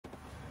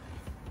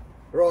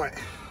Right,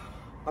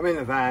 I'm in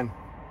the van.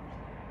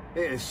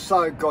 It is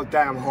so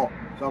goddamn hot,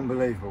 it's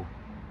unbelievable.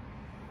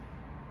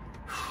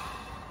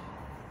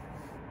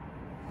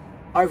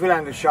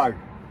 Overlander show,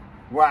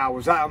 wow,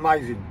 was that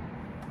amazing,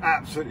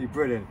 absolutely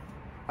brilliant.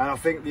 And I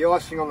think the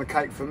icing on the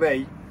cake for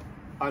me,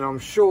 and I'm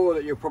sure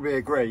that you'll probably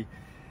agree,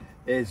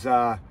 is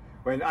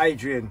when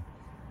Adrian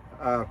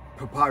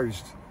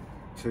proposed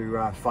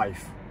to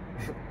Faith.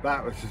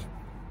 That was just,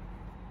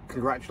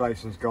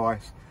 congratulations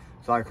guys.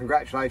 So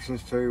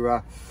congratulations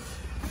to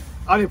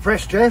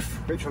unimpressed Jeff,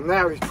 which I'm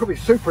now is probably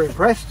super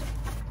impressed,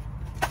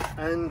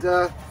 and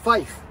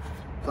Faith.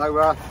 So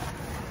and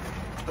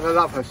I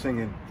love her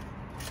singing.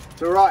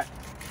 So right,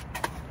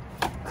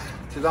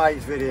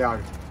 today's video,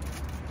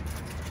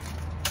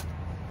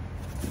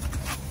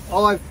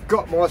 I've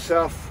got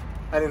myself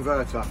an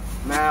inverter.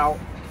 Now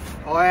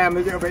I am a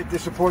little bit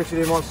disappointed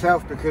in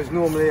myself because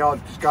normally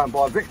I'd just go and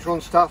buy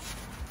Victron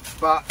stuff,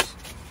 but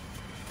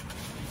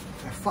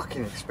they're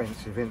fucking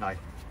expensive, aren't they?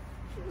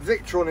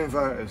 Victron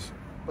inverters,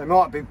 they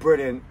might be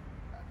brilliant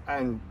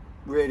and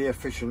really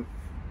efficient,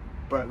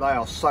 but they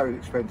are so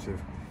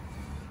expensive.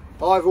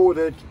 I've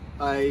ordered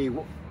a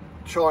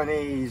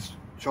Chinesium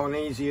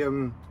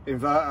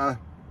inverter,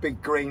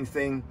 big green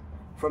thing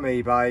from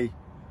eBay,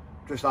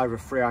 just over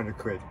 300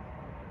 quid.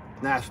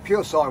 Now it's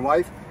pure sine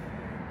wave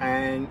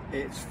and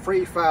it's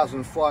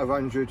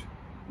 3,500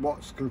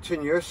 watts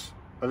continuous,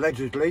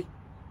 allegedly,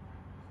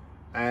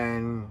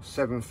 and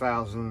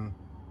 7,000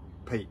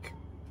 peak,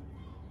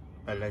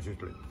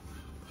 allegedly.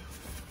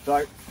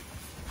 So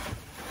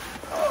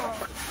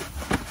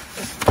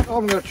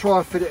I'm going to try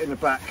and fit it in the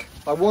back.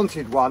 I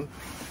wanted one.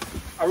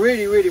 I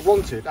really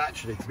wanted,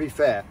 actually, to be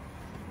fair,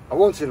 I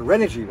wanted a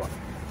Renogy one,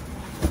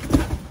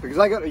 because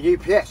they got the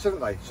UPS,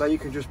 haven't they? So you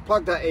can just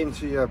plug that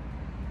into your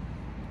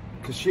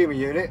consumer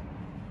unit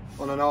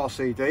on an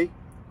RCD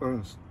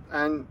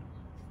and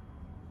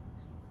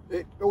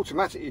it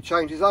automatically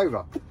changes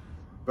over.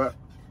 But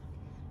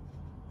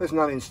there's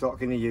none in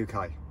stock in the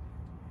UK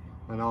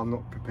and I'm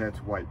not prepared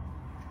to wait.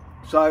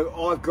 So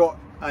I've got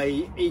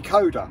a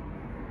E-coder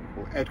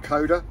or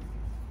ED-coder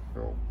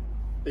or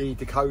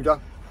E-decoder.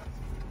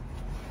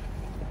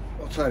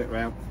 I'll turn it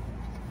round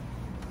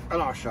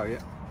and I'll show you.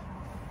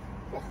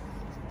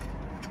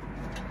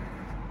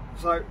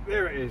 So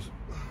there it is.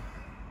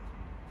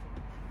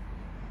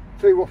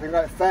 Two whopping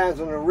great fans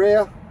on the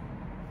rear,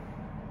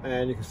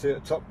 and you can see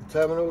at the top the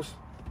terminals,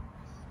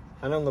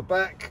 and on the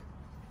back,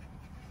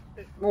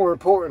 more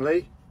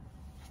importantly,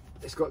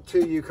 it's got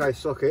two UK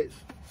sockets,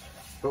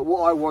 but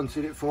what I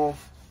wanted it for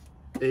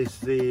is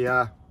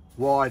the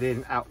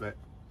wired-in outlet,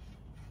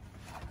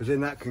 because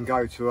then that can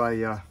go to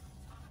a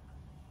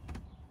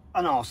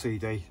an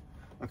RCD,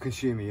 a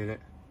consumer unit.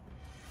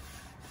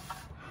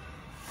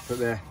 But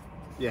there,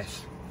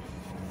 yes.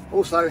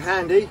 Also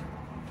handy,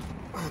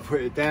 I'll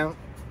put it down,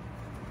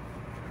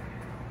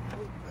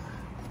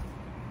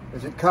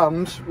 as it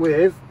comes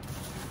with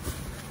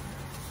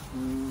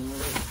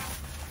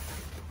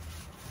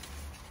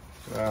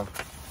a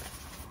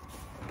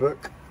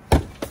book,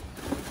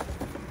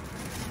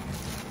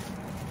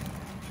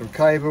 some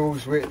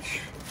cables,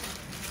 which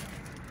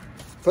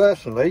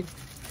personally,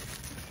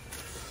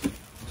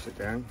 I'll sit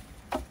down,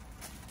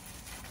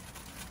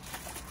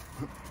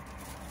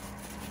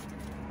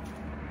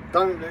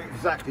 don't look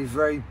exactly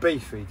very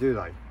beefy, do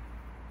they?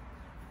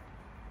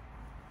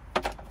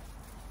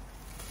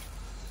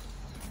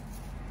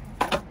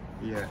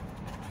 Yeah,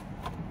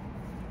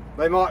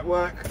 they might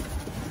work,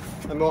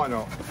 they might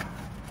not.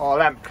 I'll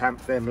lamp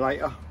clamp them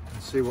later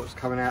and see what's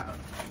coming out.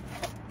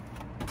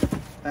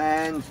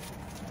 And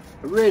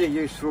a really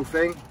useful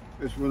thing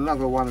is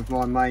another one of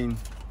my main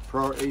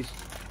priorities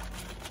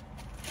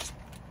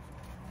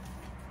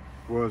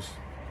was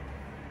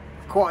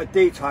quite a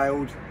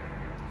detailed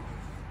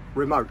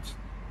remote,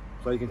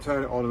 so you can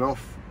turn it on and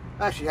off.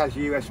 It actually has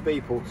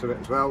USB ports to it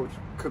as well, which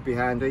could be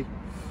handy.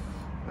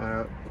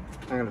 Hang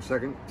on a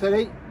second,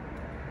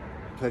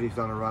 Teddy's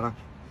done a runner,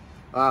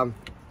 and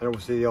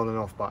obviously the on and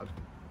off button.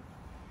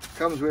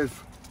 Comes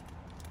with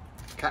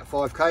Cat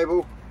 5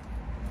 cable,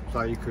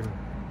 so you can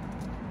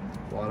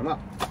wire them up.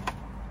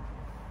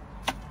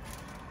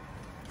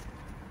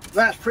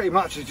 That's pretty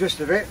much the gist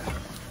of it.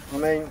 I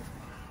mean,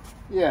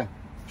 yeah,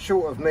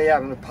 short of me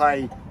having to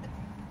pay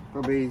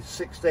probably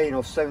 16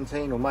 or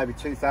 17 or maybe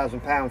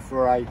 £2,000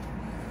 for a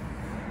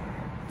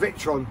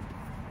Victron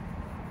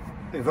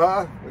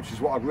inverter, which is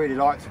what I'd really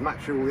like to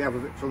match all the other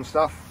Victron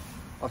stuff.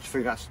 I just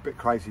think that's a bit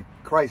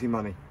crazy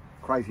money.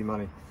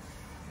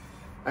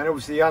 And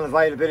obviously the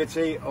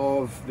unavailability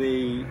of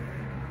the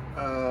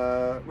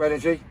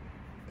Renogy,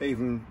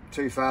 even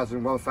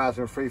 2,000,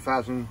 1,000 or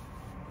 3,000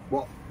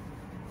 watt,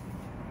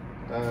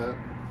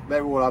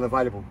 they're all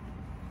unavailable.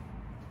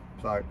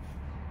 So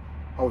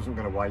I wasn't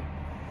going to wait.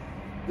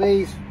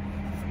 These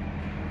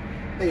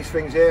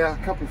things here, a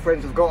couple of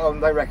friends have got them,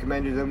 they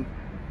recommended them.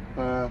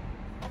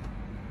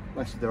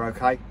 They said they're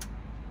okay.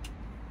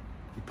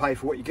 You pay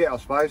for what you get, I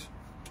suppose.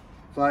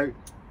 So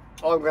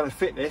I'm going to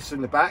fit this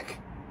in the back.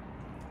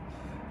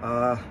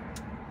 I'm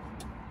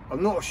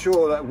not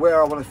sure that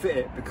where I want to fit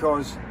it,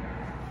 because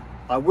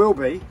I will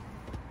be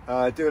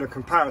doing a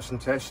comparison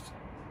test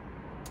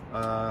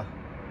on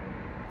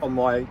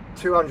my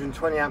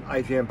 220 amp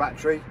AGM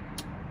battery,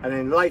 and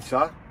then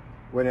later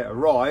when it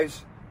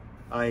arrives,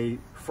 a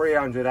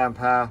 300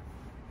 amp hour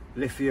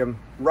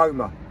lithium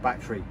Roma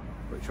battery,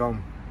 which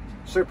I'm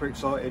super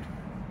excited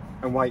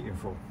and waiting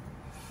for.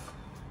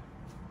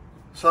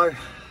 So I'm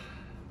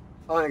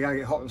gonna go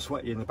get hot and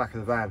sweaty in the back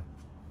of the van.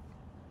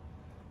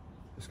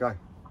 Let's go.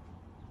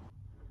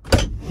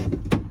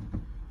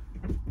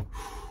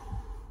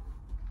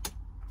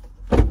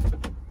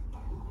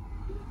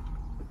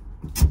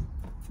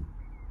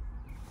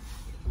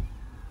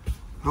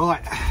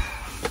 Right,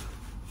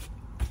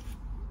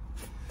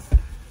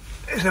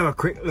 let's have a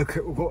quick look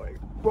at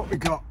what we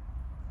got.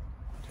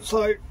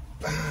 So,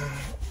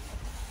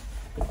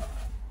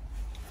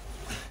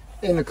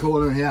 in the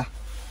corner here,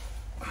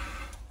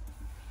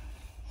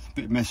 it's a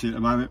bit messy at the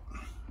moment.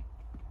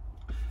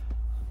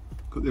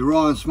 Got the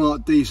Orion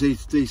Smart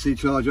DC to DC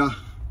charger,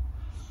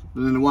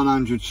 and then the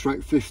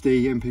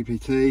 100/50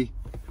 mppt,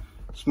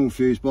 small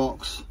fuse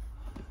box,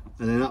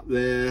 and then up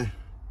there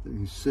you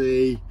can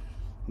see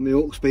my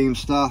aux beam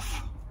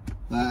stuff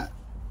that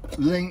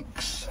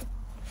links,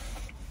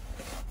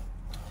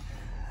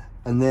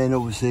 and then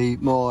obviously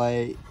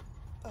my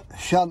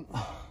shunt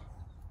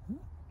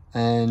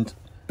and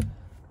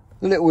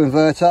the little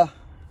inverter,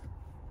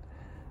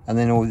 and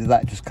then all of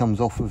that just comes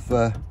off of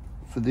for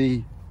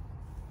the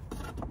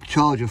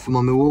charger for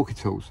my Milwaukee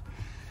tools.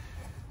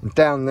 And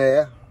down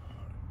there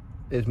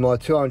is my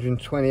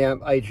 220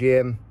 amp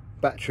AGM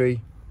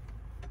battery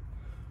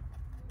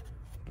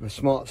with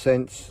Smart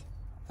Sense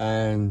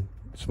and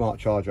smart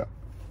charger.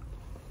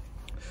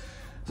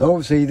 So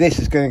obviously this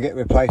is going to get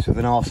replaced with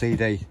an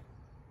RCD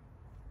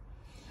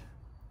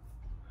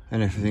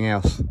and everything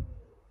else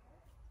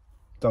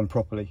done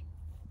properly.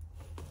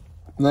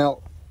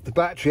 Now the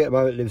battery at the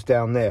moment lives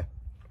down there.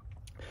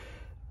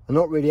 I'm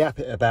not really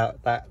happy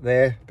about that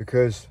there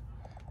because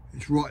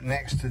it's right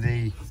next to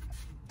the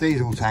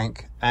diesel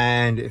tank,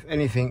 and if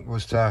anything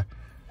was to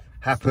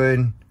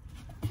happen,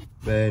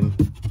 then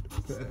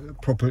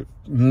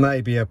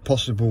maybe a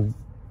possible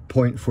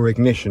point for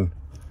ignition.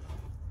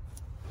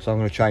 So I'm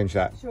going to change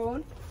that.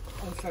 Sean?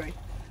 Oh, sorry.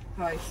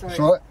 Hi, sorry. It's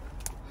all right?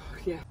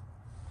 Yeah.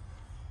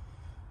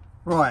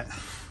 Right,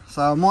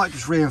 so I might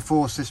just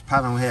reinforce this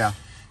panel here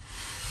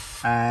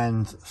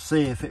and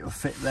see if it will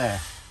fit there,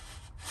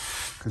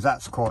 because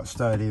that's quite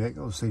sturdy.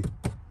 Obviously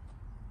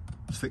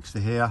it's fixed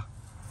to here,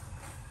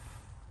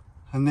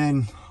 and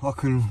then I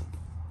can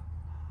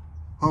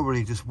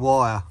probably just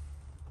wire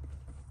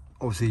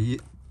obviously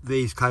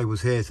these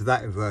cables here to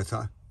that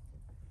inverter.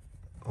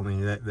 I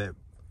mean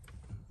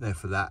they're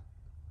for that.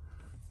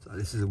 So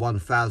this is a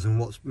 1000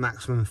 watts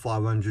maximum,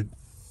 500.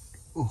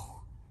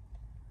 Oh,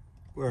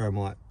 where am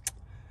I?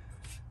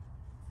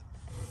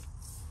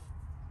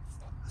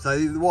 So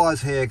the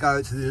wires here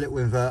go to the little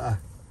inverter.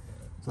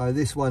 So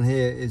this one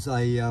here is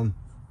a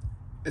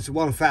it's a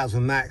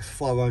 1000 max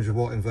 500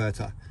 watt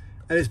inverter,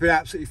 and it's been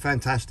absolutely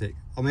fantastic.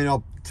 I mean,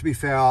 to be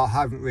fair, I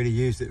haven't really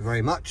used it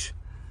very much,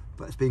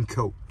 but it's been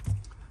cool.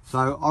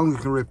 So I'm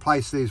going to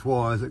replace these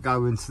wires that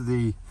go into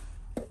the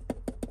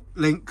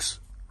links,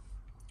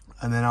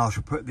 and then I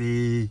shall put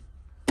the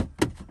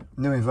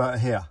new inverter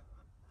here.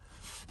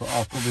 But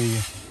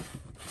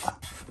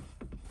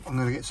I'm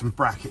going to get some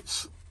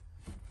brackets,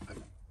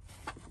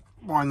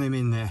 wind them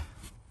in there,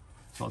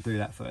 so I'll do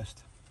that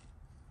first.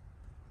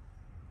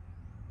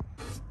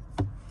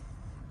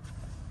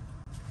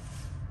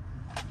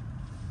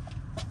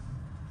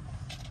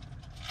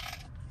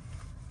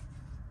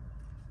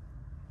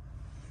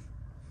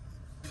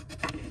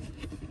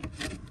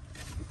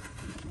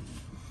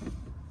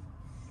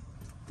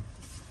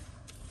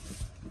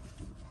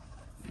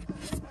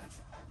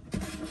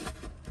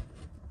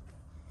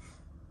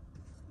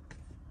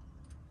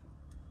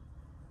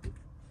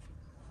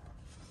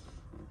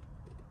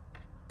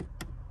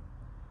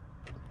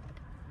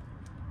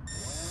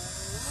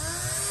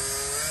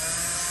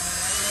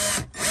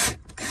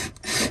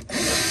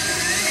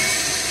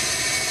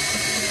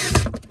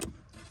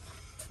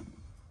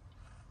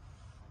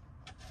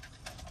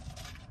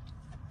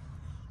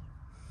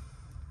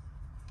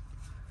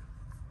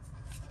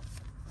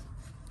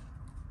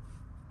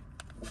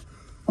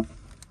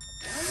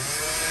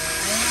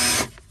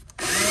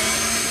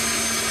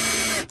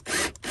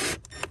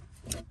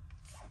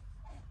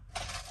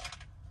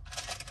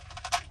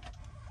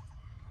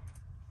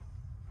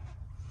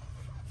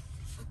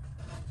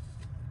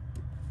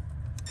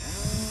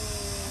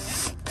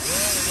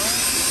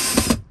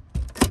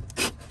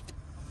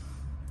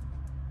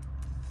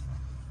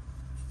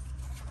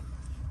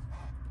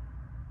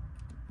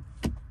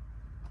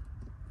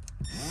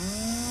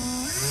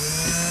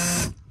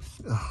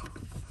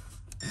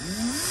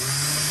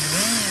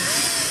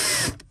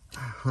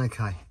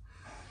 Okay,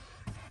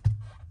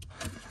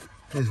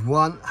 there's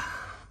one,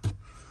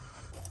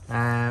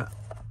 and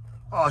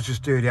I'll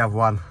just do the other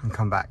one and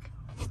come back.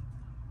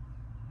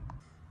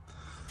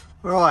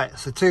 Right,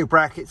 so 2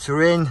 brackets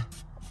are in,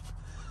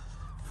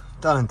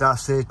 done and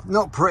dusted.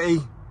 Not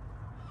pretty,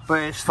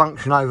 but it's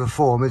function over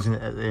form, isn't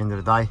it, at the end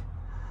of the day?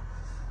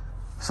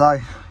 So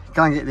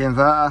go and get the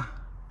inverter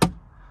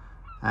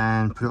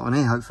and put it on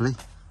here, hopefully.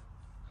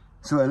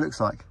 See what it looks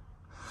like.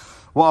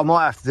 What I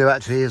might have to do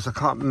actually is, I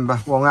can't remember,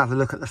 well, I'm gonna have to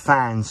look at the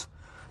fans,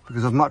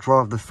 because I'd much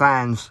rather the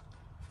fans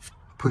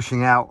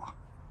pushing out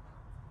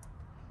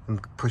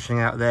and pushing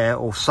out there,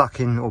 or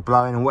sucking or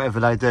blowing, or whatever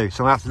they do.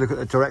 So I'm gonna have to look at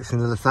the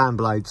direction of the fan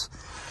blades,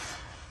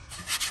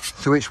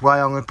 so which way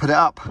I'm gonna put it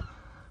up.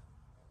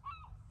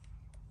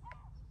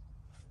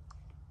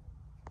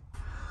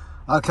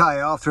 Okay,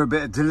 after a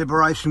bit of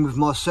deliberation with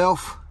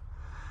myself,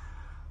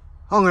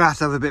 I'm gonna have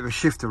to have a bit of a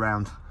shift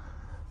around.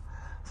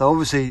 So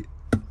obviously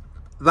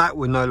that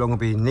would no longer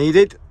be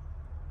needed,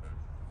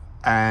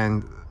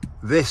 and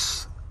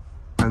this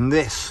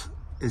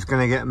is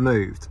going to get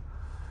moved.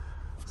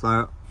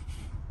 So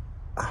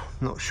I'm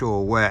not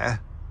sure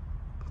where,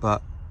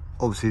 but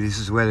obviously this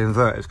is where the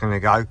inverter is going to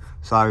go.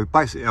 So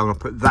basically I'm going to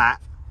put that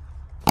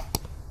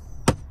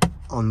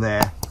on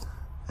there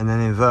and then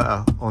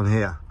inverter on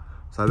here.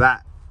 So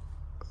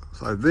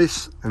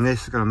this and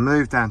this is going to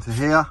move down to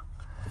here,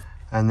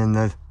 and then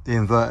the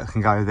inverter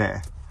can go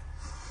there.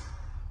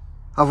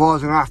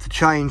 Otherwise I'm going to have to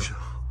change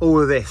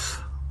all of this.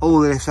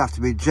 All of this have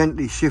to be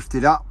gently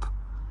shifted up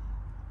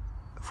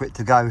for it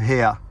to go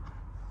here.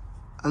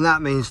 And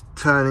that means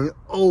turning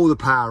all the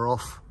power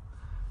off,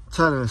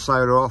 turning the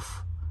solar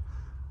off,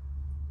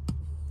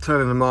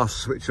 turning the master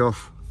switch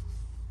off,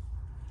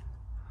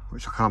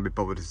 which I can't be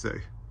bothered to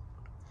do.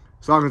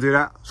 So I'm going to do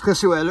that. Just going to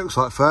see what it looks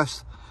like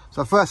first.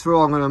 So first of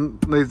all, I'm going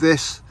to move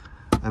this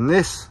and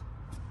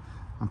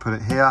put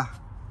it here.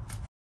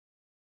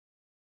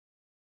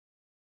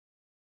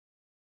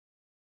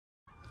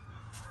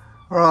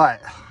 Right,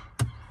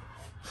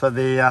 so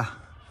the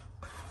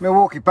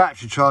Milwaukee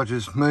battery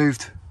charger's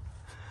moved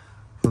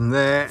from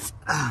there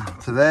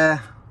to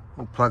there,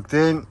 all plugged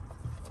in.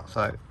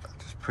 So it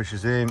just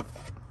pushes in,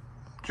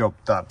 job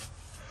done.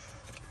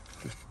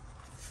 Just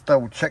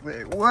double check that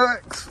it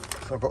works.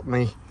 So I've got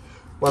me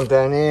one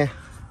down here.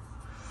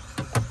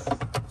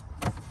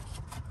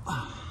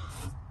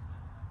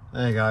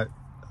 There you go,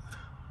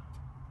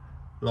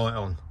 light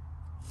on,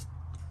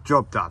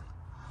 job done.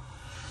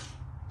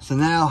 So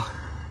now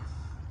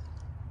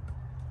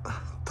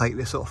take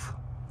this off,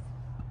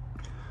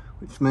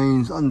 which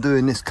means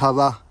undoing this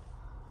cover,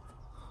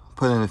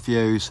 pulling the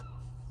fuse,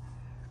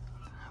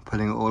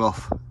 pulling it all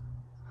off. So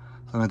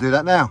I'm going to do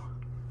that now.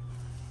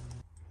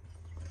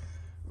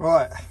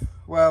 Right,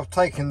 well,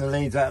 taking the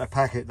leads out of the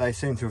packet, they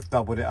seem to have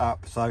doubled it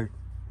up, so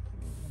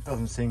it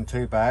doesn't seem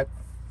too bad.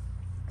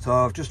 So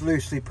I've just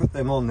loosely put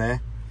them on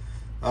there.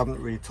 I haven't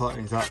really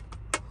tightened these up,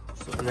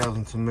 so it allows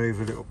them to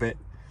move a little bit,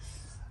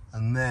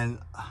 and then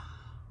I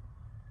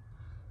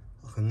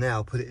can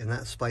now put it in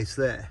that space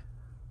there.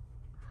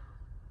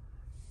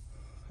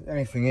 The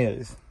only thing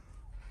is,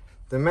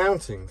 the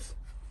mountings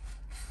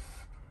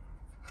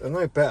are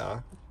no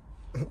better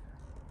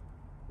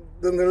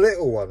than the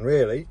little one,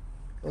 really.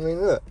 I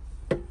mean, look.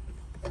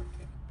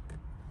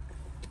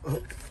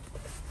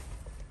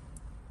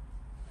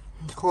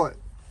 It's quite,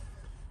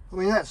 I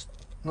mean, that's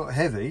not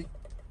heavy,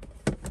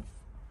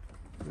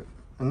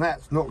 and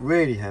that's not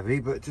really heavy,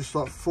 but just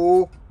like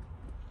four.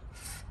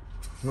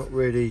 Not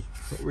really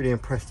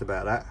impressed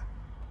about that.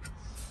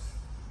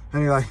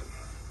 Anyway,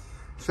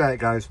 so how it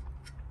goes.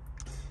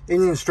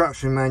 In the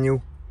instruction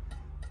manual,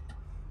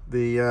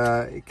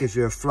 it gives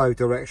you a flow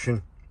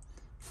direction,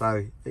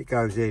 so it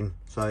goes in,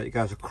 so it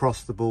goes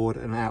across the board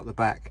and out the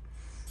back.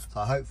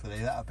 So hopefully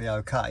that'll be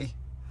okay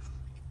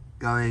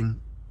going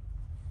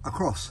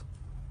across.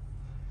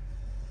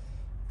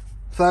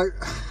 So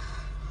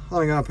I'm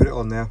going to put it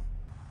on now.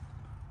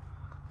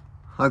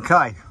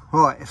 Okay,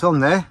 right, it's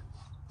on there.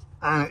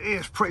 And it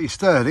is pretty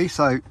sturdy,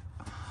 so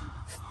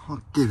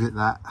I'll give it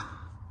that.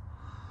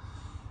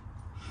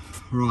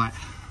 Right,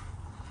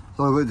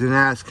 so what I'm going to do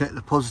now is connect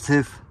the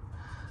positive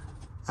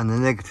and the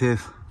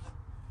negative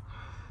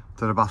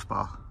to the bus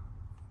bar.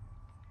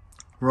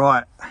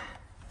 Right,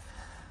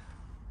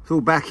 it's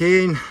all back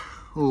in,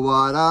 all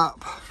wired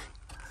up.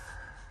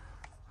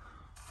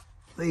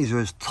 These are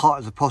as tight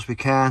as I possibly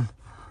can.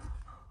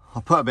 I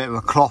put a bit of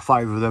a cloth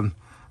over them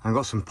and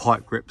got some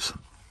pipe grips.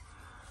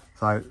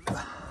 So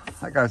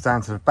that goes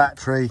down to the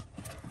battery.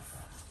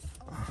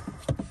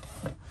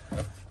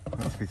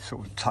 That's be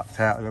sort of tucked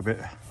out a little bit,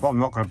 but I'm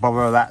not going to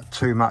bother with that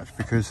too much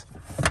because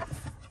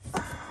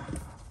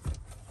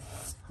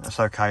that's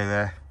okay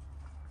there.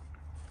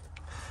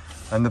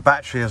 And the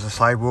battery, as I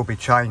say, will be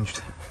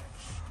changed.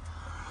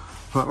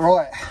 But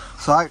right,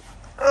 so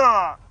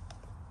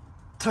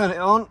turn it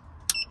on.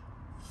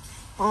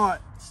 Right,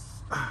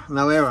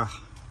 no error.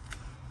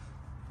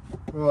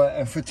 Right,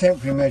 and for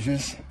temporary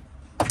measures,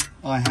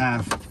 I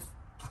have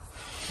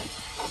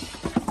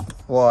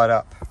wired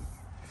up.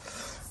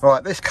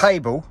 Right, this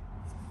cable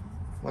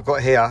I've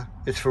got here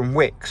is from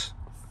Wix,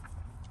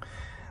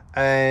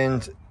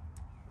 and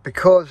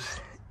because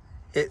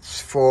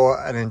it's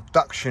for an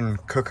induction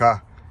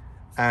cooker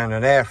and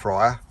an air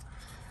fryer,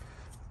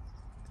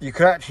 you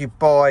can actually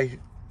buy,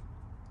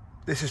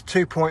 this is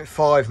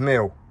 2.5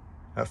 mil,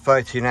 at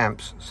 13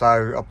 amps.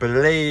 So I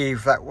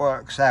believe that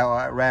works out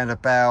at around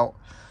about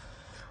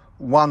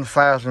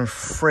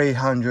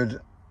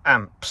 1,300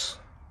 amps.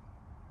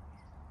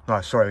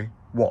 No, sorry,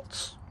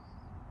 watts.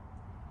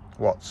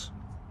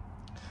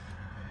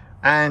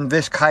 And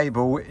this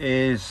cable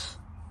is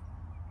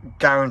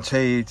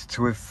guaranteed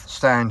to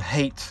withstand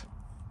heat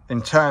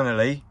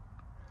internally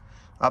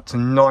up to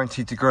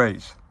 90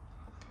 degrees.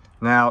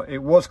 Now, it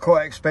was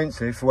quite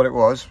expensive for what it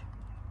was,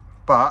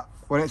 but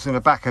when it's in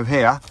the back of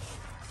here,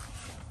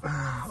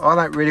 I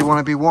don't really want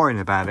to be worrying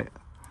about it.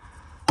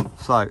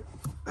 So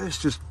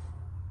let's just,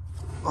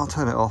 I'll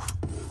turn it off.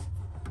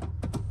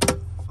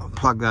 I'll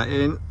plug that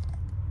in.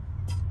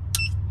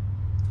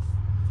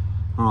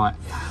 Right,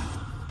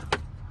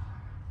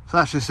 so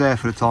that's just there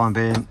for the time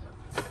being.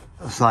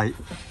 Say,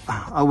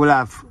 I will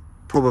have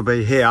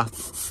probably here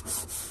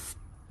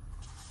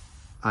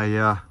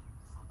a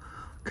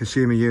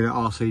consumer unit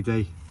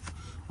RCD.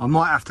 I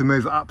might have to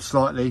move it up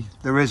slightly.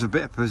 There is a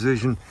bit of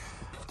precision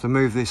to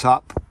move this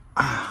up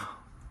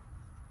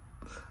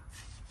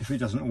if it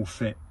doesn't all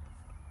fit.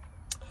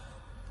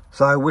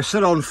 So we're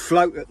still on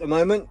float at the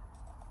moment.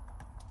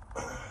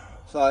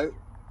 So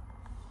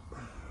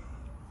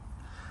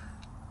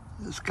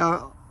let's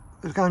go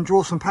and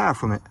draw some power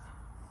from it.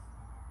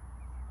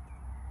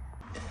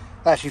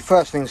 Actually,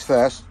 first things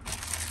first,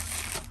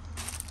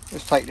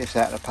 let's take this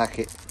out of the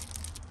packet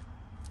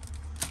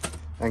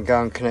and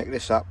go and connect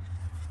this up.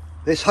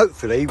 This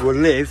hopefully will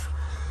live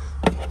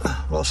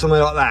like something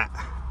like that.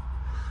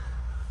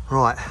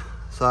 Right,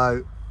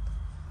 so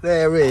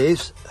there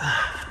is,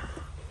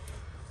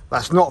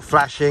 that's not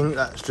flashing,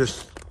 that's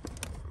just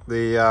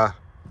the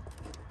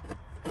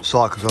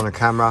cycles on the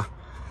camera.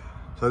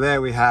 So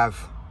there we have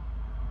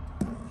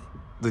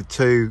the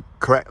two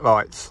correct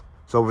lights.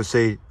 So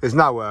obviously there's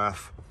no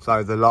earth,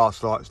 so the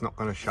last light's not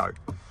going to show.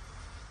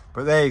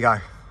 But there you go.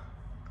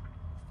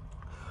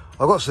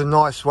 I've got some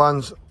nice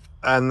ones,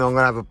 and I'm going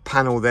to have a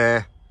panel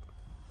there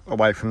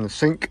away from the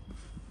sink.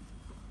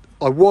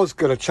 I was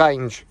going to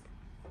change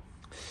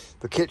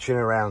the kitchen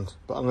around,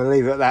 but I'm going to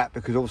leave it at that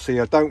because obviously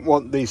I don't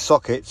want these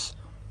sockets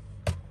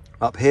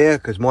up here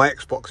because my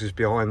Xbox is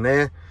behind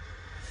there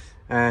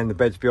and the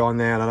bed's behind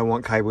there, and I don't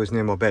want cables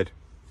near my bed.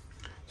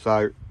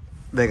 So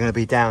they're going to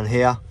be down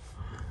here,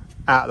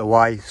 out of the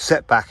way,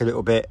 set back a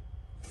little bit,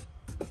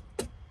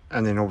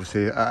 and then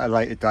obviously at a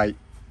later date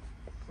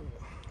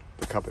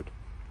the cupboard.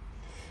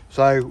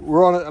 So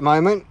we're on at the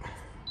moment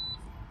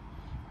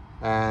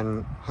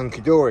and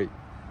hunky-dory.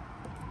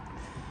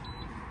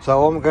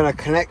 So I'm going to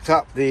connect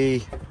up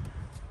the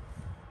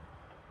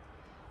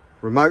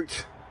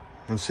remote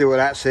and see what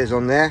that says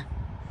on there.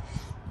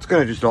 It's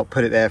going to just not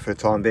put it there for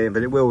the time being,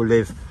 but it will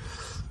live,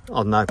 I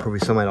don't know, probably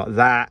somewhere like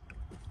that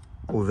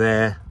or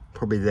there,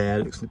 probably there.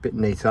 It looks a bit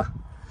neater.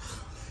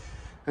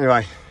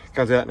 Anyway,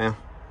 go do that now.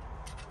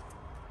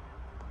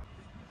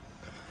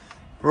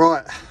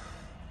 Right,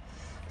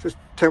 just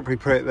temporarily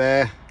put it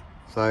there,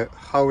 so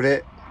hold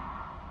it.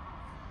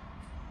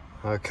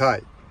 Okay,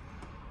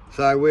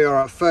 so we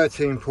are at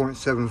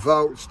 13.7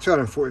 volts,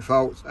 240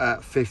 volts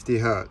at 50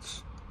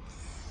 hertz.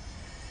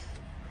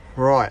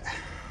 Right,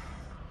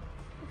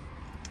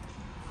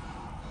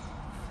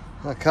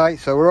 okay,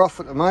 so we're off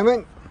at the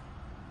moment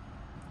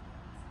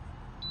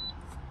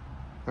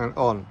and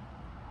on.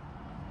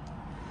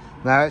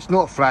 Now it's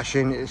not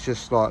flashing, it's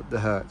just like the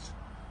hertz.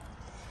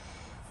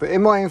 But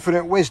in my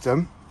infinite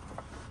wisdom,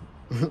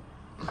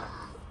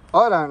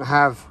 I don't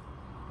have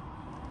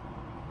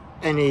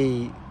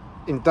any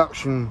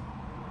induction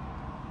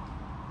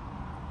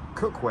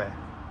cookware.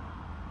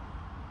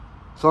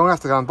 So I'm gonna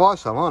have to go and buy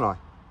some, aren't I?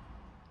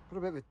 What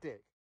a bit of a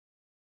dick.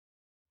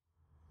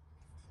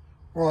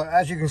 Right,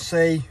 as you can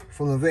see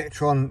from the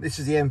Victron, this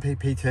is the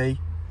mppt,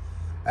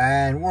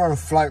 and we're on a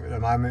float at the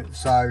moment,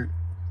 so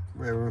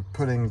we're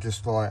putting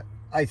just like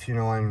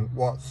 89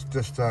 watts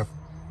just to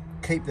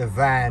keep the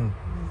van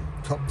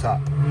topped up.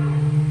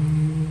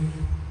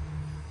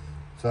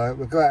 So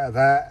we'll go out of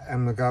that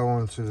and we'll go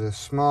on to the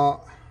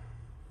smart,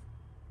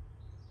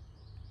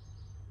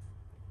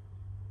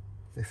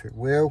 if it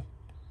will.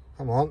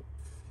 Come on,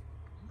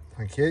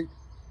 thank you.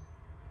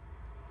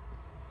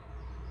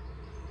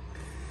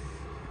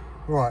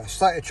 Right,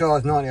 state of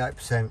charge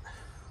 98%.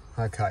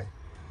 Okay,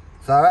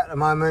 so at the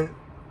moment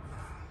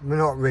we're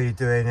not really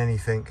doing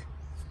anything.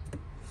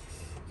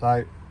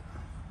 So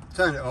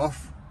turn it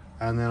off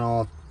and then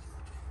I'll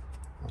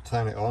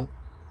turn it on.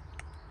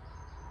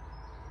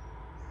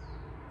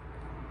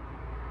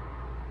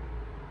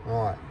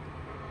 Right.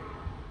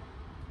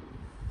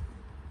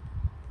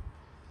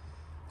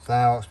 So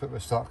now I expect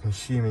we'll start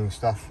consuming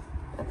stuff.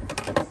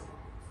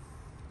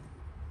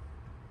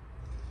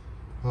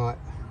 Right,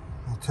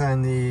 I'll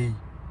turn the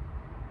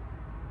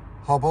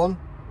hob on.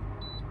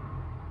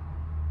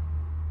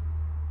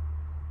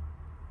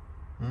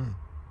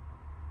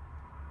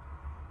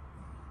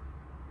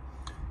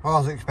 I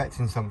was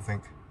expecting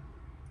something.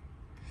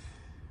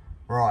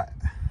 Right.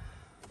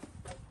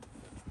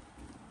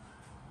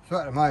 So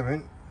at the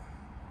moment,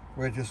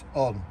 we're just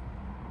on,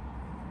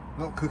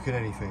 not cooking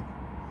anything.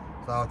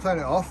 So I'll turn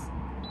it off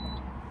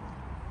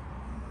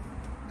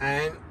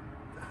And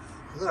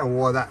I don't know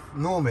why that,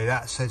 normally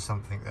that says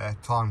something there,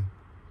 time.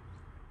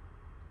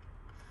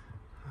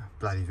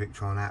 Bloody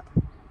Victron app.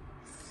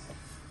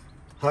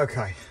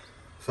 Okay,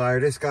 so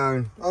let's go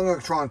and, I'm going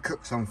to try and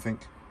cook something.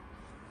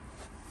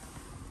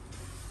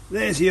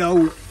 There's the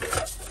old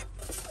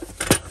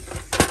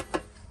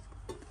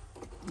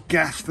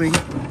gas thing.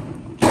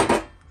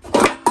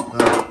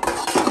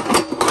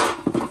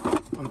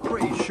 I'm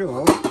pretty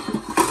sure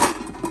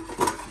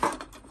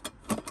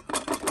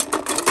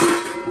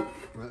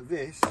that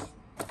this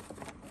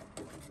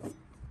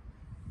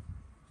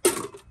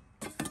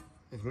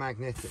is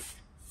magnetic.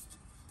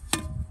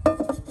 I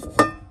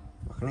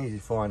can easily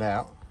find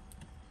out.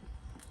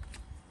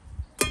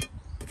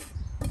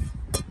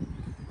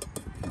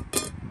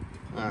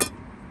 No.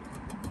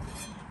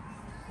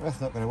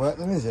 That's not going to work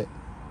then, is it?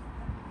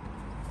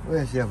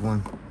 Where's the other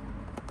one?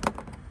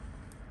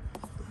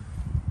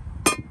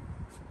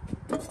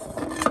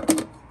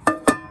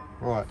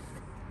 Right.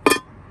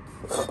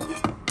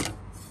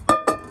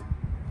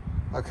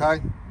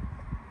 Okay.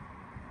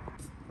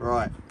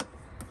 Right.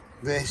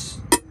 This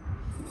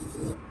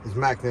is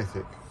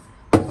magnetic.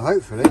 So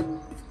hopefully,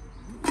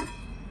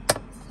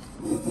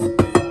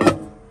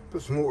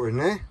 put some water in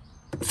there.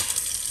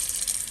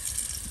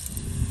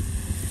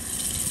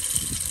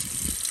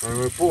 And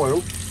we'll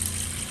boil.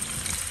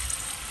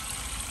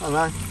 I don't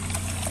know.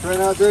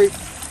 Don't I do?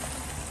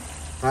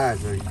 I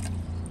do.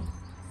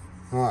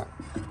 Right.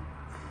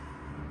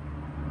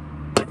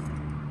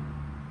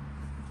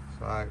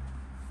 So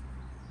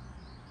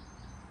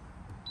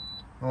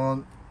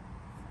on.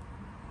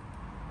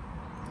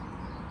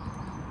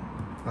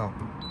 Oh,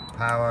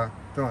 power.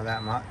 Don't want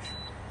that much.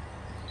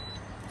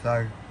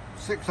 So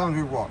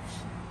 600 watts.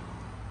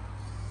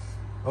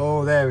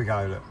 Oh, there we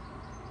go. Look.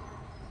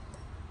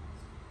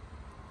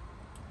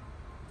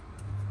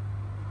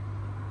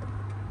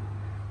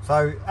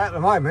 So at the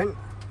moment,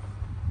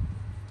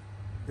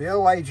 the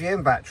old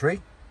AGM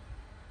battery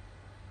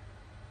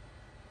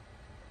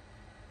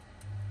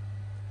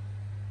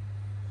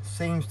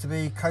seems to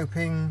be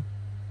coping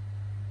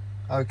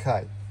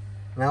okay.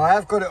 Now I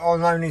have got it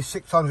on only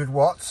 600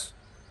 watts,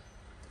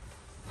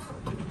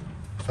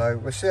 so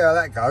we'll see how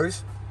that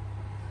goes.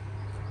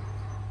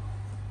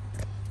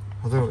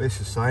 I don't know what this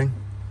is saying.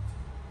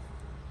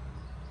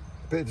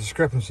 Bit of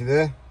discrepancy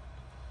there.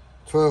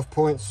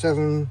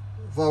 12.7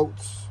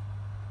 volts.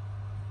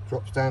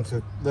 Drops down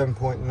to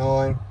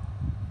 11.9,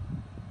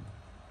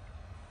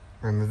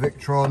 and the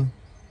Victron,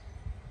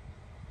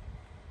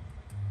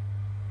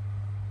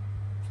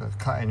 so it's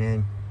cutting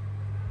in.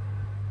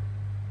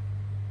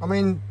 I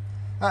mean,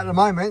 at the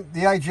moment the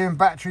AGM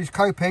battery's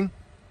coping,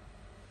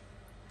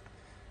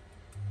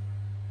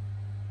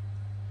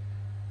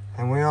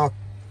 and we are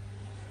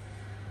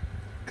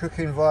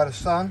cooking via the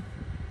sun.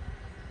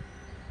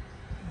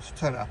 Let's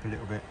turn it up a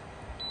little bit.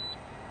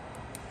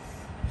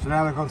 So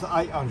now we've gone to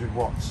 800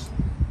 watts.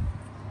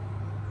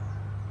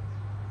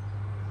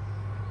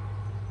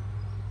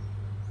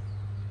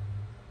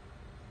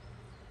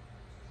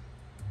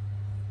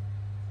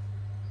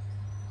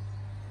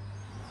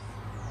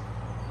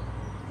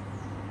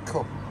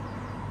 Cool.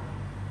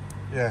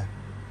 Yeah,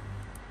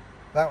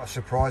 that was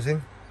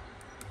surprising.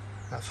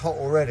 That's hot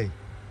already.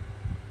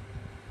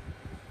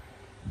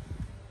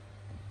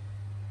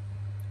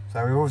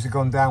 So we've obviously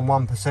gone down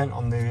 1%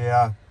 on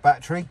the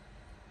battery.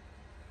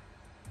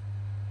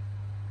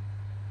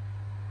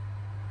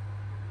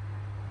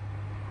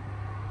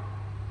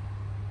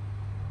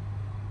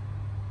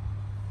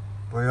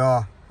 We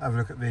are, have a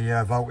look at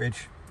the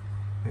voltage.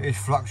 It is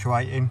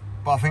fluctuating,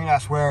 but I think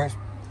that's where it's,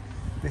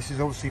 this is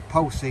obviously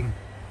pulsing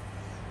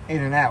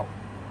in and out.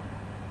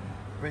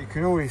 But you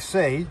can already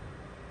see,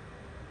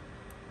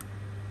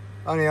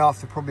 only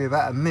after probably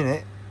about a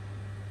minute,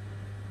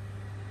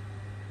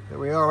 that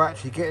we are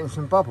actually getting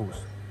some bubbles.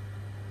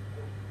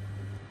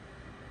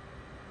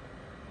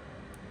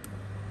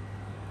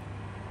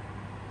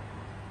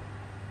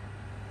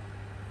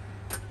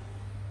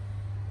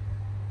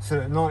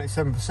 So at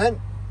 97%.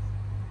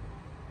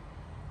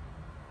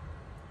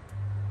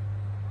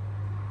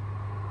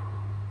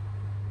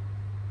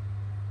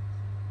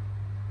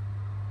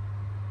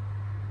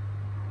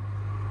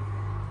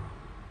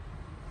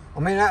 I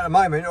mean, at the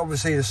moment,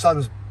 obviously the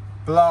sun's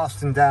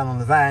blasting down on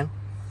the van,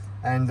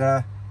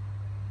 and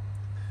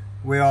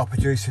we are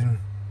producing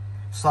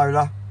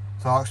solar,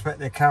 so I expect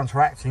they're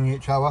counteracting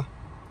each other.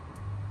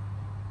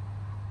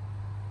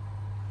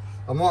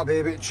 I might be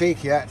a bit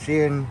cheeky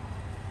actually and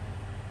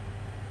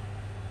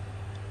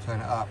turn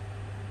it up.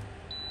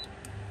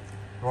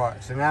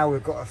 Right, so now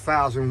we've got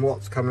 1000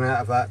 watts coming out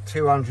of that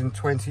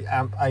 220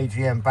 amp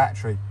AGM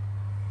battery.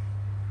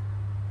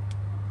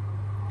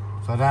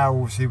 So now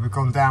obviously we've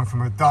gone down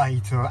from a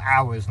day to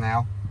hours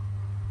now.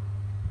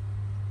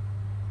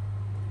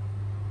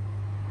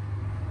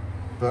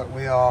 But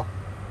we are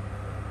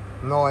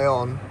nigh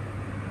on.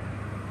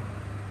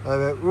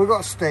 We've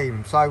got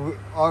steam, so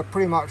I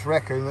pretty much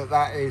reckon that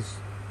that is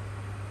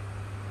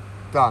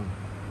done.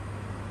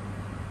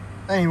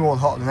 Any more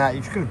hot than that,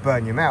 you're just going to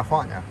burn your mouth,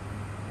 aren't you?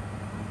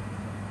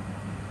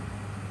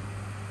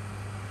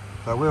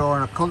 So we're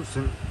on a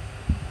constant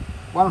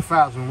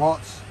 1000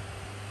 watts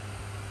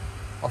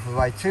off of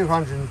a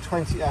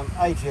 220 amp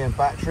AGM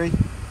battery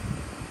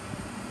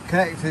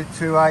connected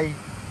to a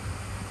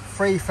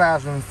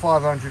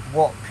 3500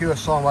 watt pure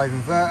sine wave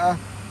inverter,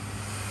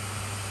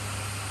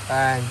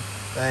 and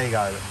there you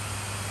go.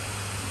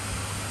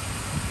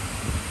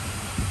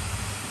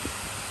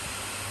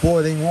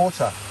 Boiling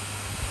water.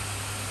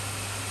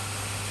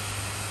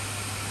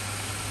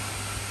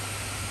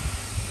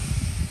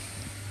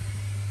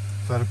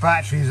 So the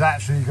battery is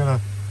actually going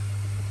to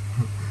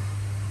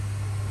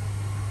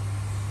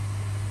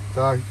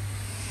so as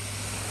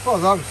far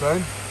as I'm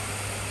concerned,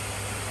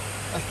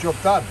 that's job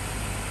done.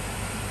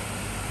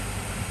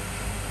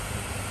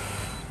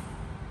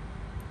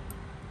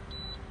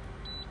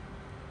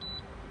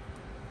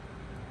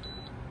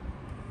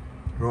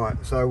 Right,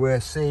 so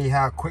we'll see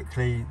how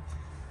quickly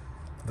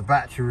the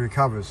battery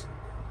recovers.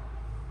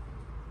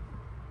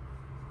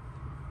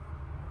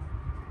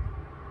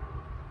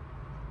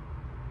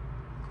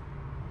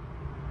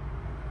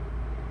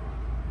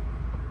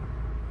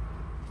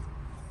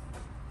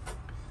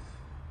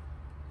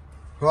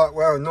 Right,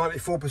 well,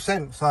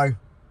 94%, so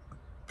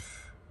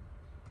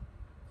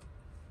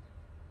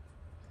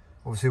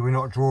obviously we're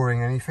not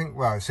drawing anything.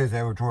 Well, it says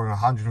they were drawing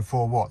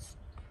 104 watts.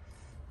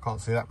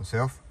 Can't see that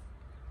myself.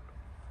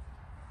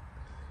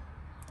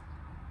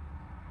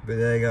 But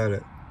there you go,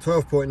 look.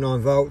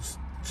 12.9 volts,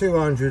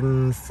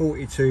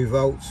 242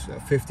 volts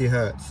at 50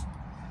 hertz.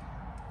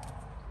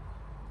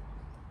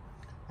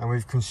 And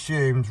we've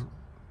consumed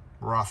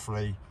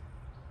roughly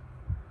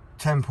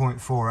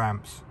 10.4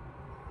 amps.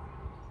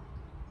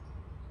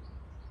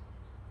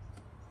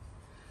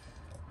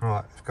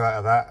 Right, let's go out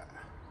of that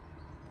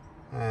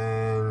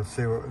and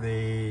see what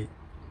the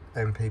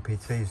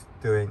mppt is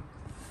doing.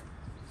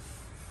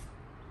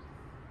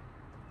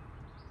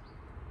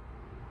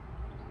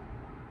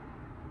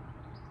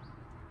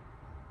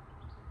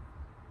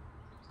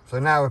 So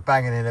now we're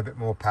banging in a bit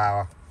more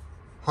power,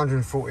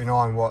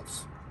 149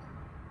 watts.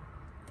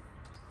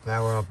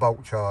 Now we're on a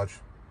bulk charge.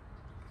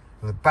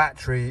 And the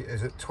battery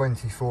is at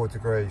 24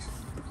 degrees.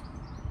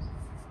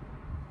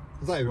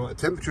 I don't even know what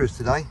the temperature is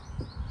today.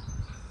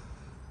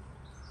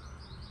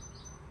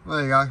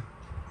 There you go.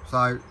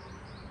 So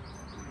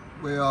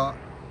we are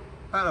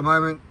at the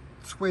moment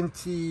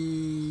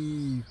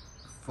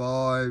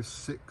 25,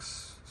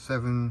 6,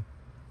 7,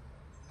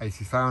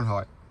 80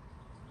 Fahrenheit.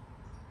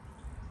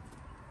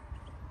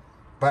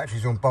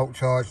 Battery's on bulk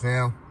charge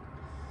now.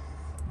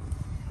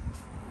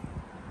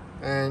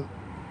 And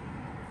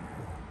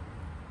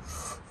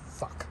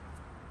fuck.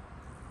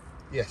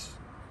 Yes.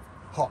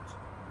 Hot.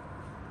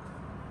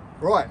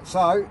 Right,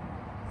 so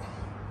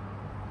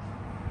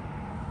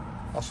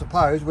I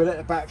suppose we'll let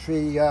the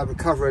battery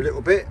recover a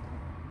little bit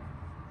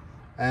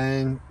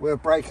and we'll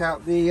break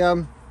out the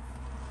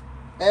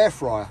air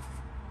fryer.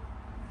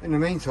 In the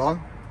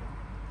meantime,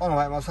 I'm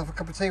gonna make myself a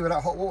cup of tea with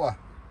that hot water.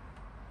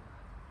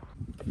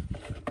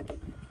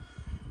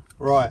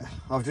 Right,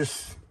 I've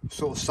just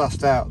sort of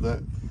sussed out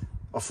that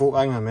I thought,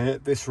 hang on a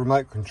minute, this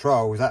remote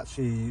control is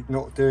actually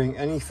not doing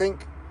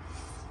anything.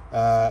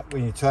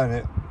 When you turn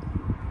it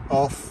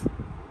off,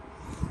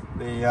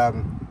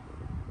 the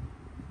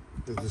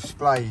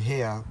display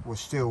here was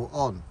still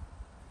on.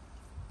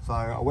 So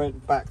I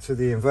went back to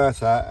the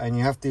inverter, and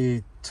you have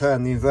to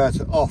turn the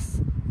inverter off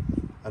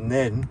and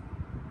then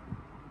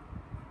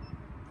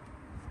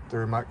the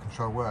remote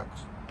control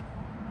works.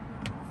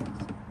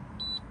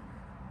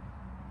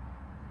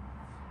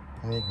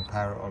 And you can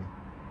power it on.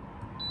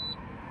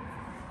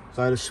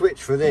 So the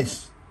switch for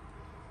this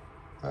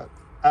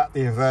at the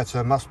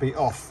inverter must be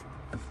off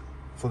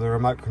for the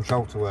remote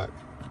control to work.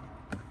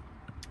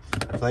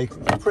 So it's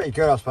pretty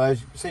good, I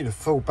suppose. You can see the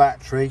full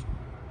battery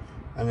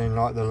and then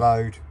like the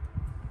load.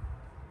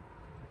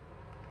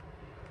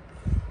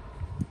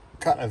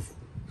 Couple of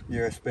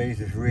USBs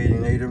if you really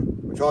need them,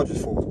 which I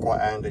just thought was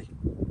quite handy.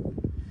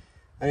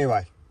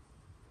 Anyway,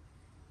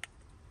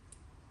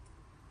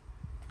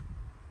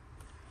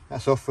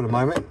 that's off for the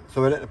moment,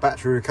 so we'll let the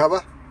battery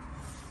recover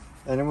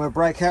and then we'll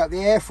break out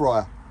the air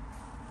fryer.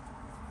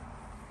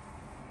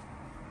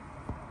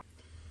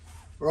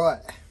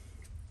 Right,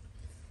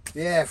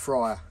 the air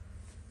fryer.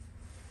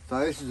 So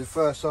this is the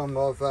first time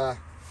I've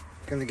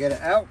going to get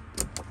it out.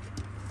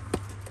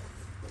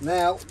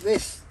 Now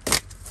this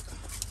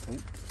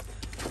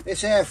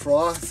air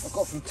fryer I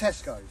got from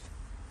Tesco's.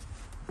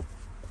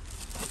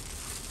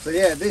 So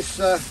yeah, this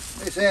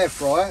air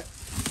fryer,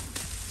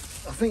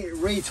 I think it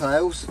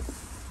retails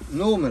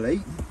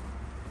normally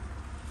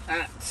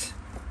at,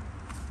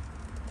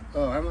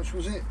 oh, how much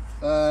was it?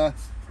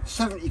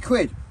 70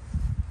 quid.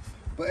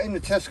 But in the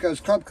Tesco's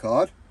club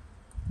card,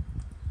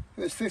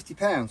 it was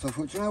 £50. So I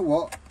thought, you know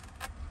what?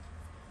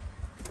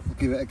 I'll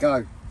give it a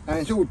go. And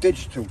it's all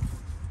digital.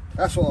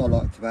 That's what I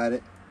liked about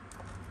it.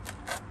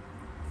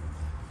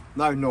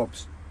 No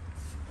knobs.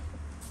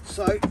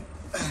 So, let's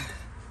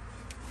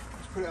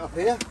put it up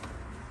here.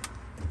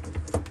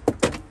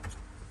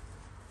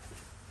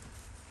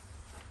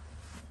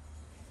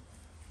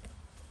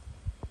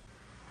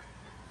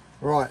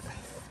 Right,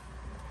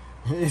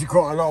 It is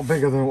quite a lot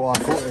bigger than what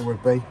I thought it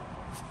would be.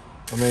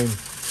 I mean,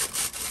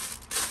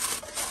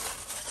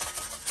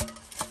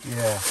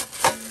 yeah.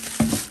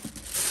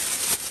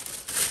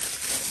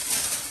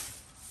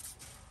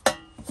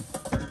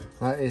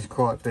 That is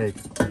quite big.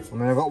 I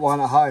mean, I've got one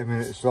at home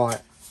and it's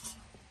like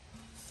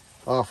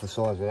half the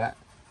size of that.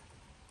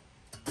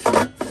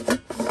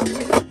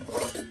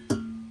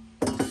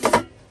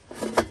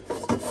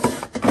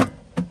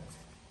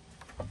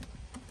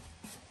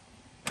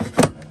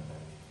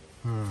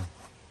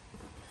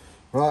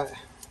 Right.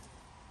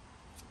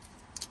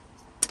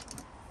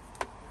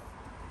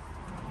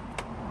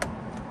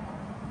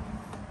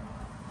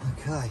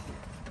 Okay.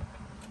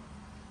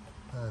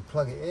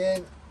 Plug it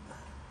in.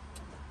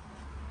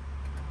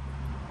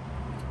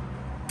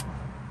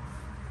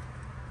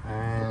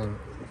 And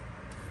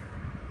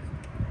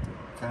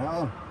turn it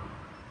on.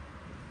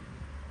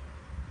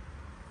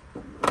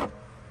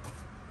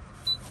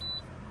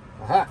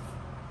 Aha.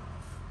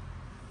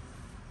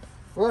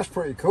 Well, that's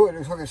pretty cool. It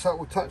looks like it's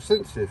all touch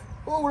sensitive.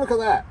 Oh, look at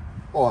that.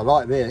 Oh, I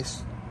like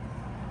this.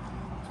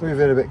 Let's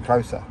move it a bit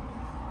closer.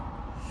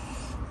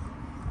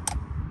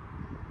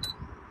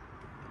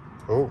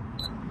 Oh.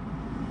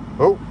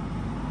 Oh.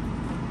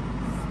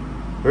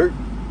 Oh.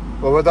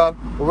 What have I done?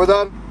 What have I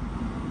done?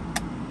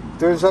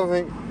 Doing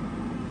something.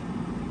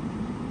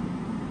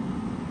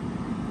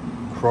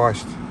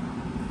 Christ.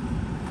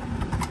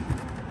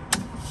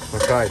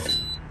 Okay.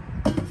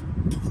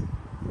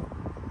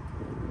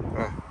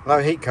 No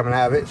heat coming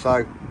out of it,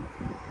 so.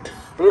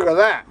 But look at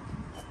that.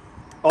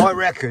 I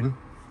reckon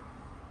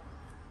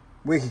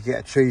we could get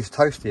a cheese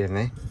toastie in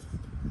there.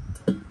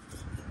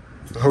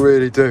 I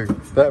really do.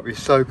 That'd be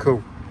so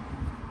cool.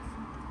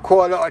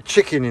 Quite a lot of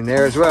chicken in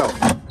there as well.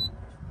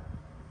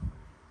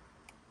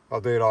 I'll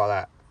do it like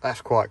that.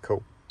 That's quite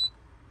cool.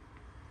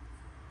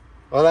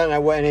 I don't know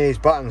what any of these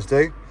buttons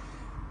do.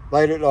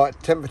 They look like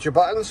temperature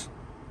buttons.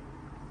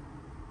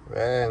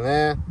 There and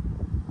there.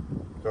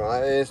 So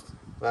that is.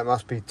 That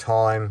must be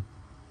time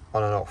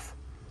on and off.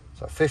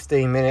 So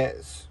 15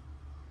 minutes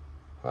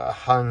at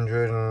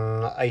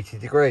 180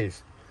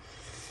 degrees.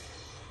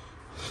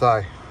 So,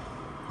 I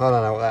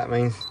don't know what that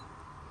means.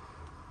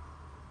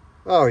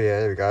 Oh yeah,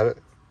 there we go.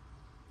 Look.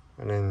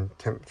 And then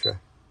temperature.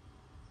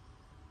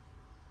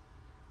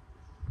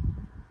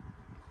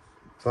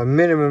 So a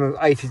minimum of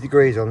 80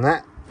 degrees on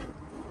that.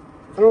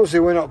 And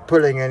also we're not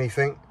pulling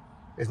anything.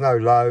 There's no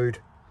load.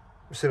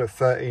 We're still at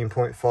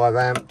 13.5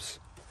 amps.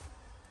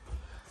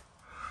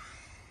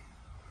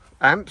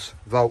 Amps,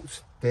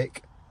 volts,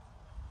 Vic.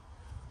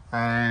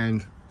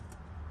 And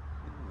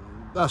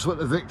that's what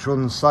the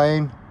Victron's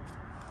saying.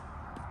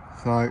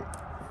 So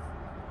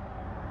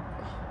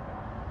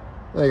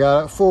there you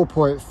go,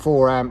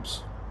 4.4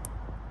 amps,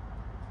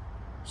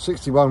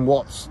 61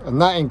 watts,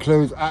 and that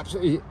includes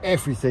absolutely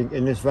everything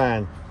in this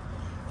van.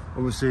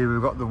 Obviously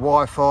we've got the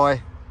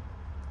Wi-Fi,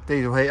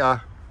 diesel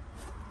heater,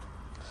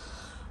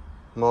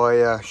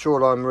 my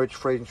Shoreline Ridge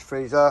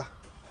freezer,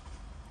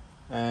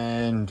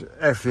 and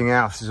everything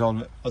else is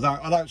on. I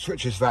don't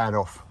switch this van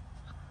off.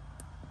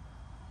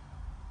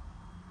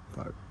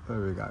 So there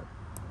we go.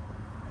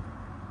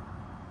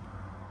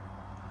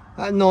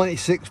 At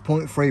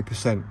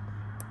 96.3%.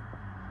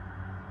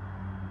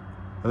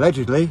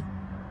 Allegedly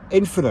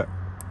infinite.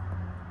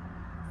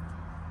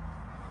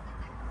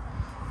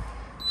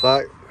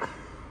 So,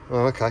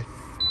 oh, okay.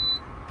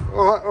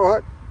 All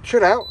right,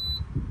 chill out,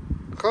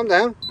 calm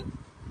down.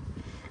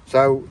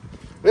 So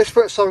let's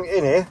put something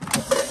in here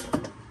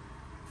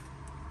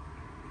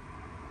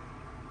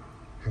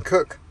and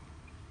cook.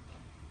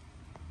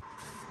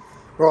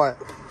 Right,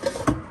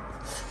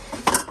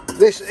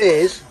 this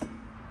is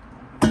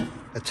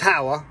a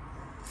tower,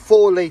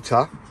 4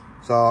 litre,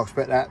 so I'll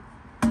expect that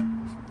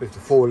with the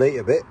 4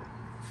 litre bit,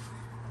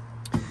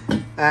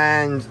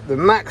 and the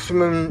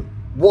maximum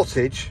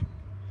wattage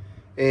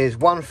is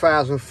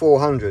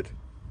 1400.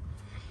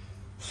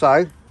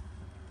 So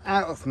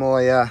out of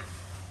my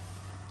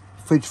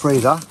fridge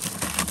freezer,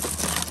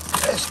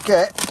 let's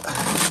get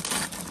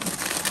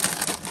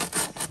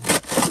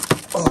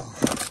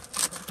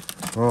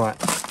right.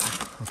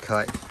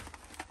 Okay,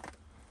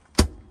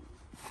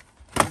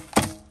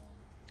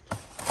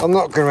 I'm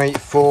not going to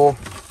eat 4,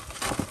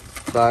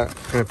 so I'm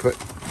going to put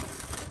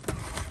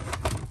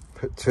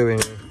 2 in.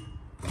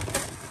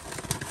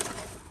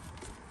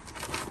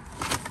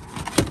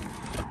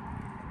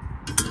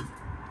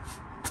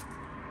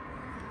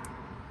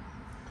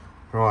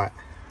 Right.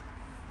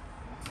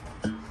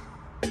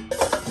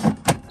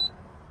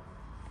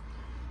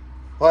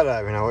 I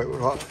don't even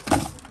know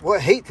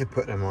what heat to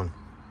put them on.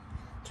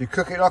 Do you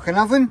cook it like an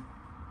oven?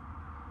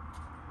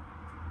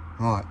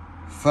 Right,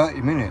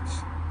 30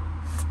 minutes.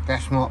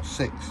 Gas mark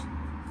 6.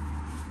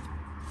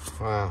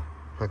 Wow.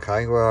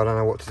 Okay, well I don't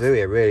know what to do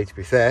here really, to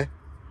be fair.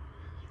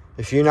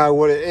 If you know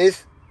what it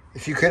is,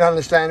 if you can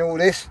understand all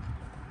this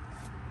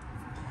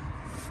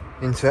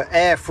into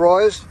air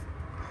fryers,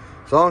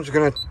 so I'm just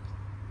gonna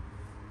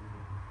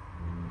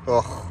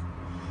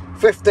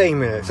 15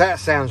 minutes, that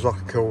sounds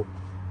like a cool.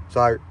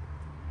 So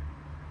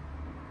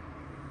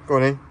go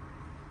on in,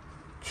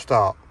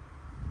 start.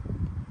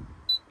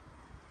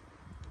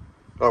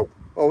 Oh,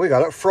 we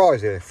got it.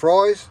 Fries here.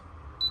 Fries.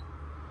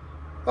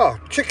 Oh,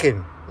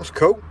 chicken. That's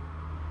cool.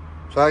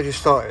 So how'd you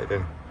start it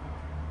then?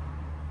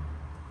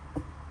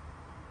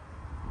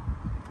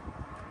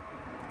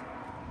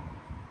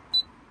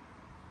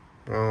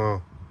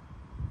 Oh.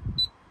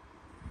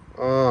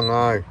 Oh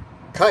no.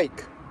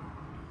 Cake.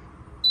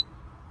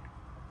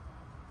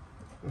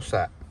 What's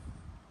that?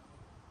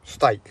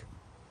 Steak.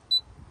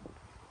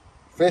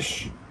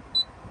 Fish.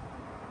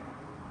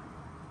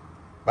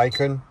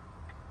 Bacon.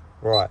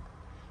 Right.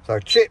 So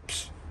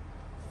chips.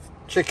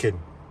 Chicken.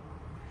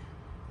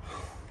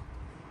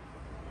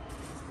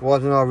 Why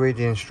didn't I read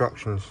the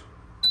instructions?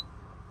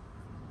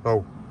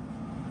 Oh.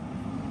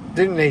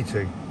 Didn't need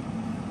to.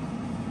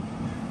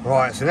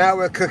 Right, so now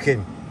we're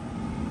cooking.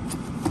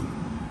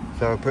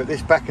 So I'll put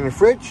this back in the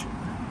fridge.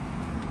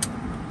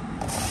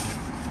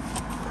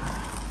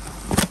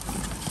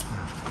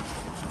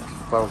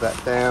 Fold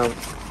that down.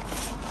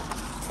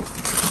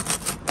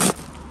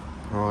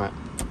 Right.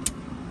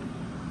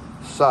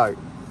 So,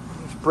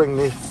 let's bring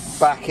this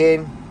back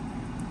in.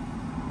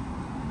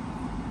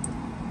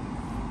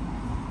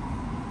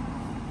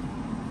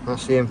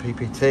 That's the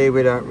mppt,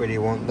 we don't really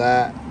want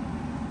that.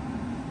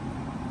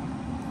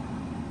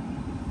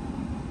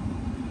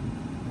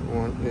 We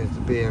want is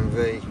the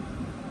BMV.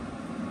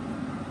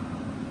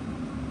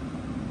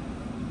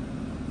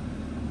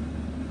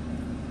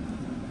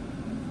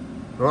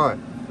 Right,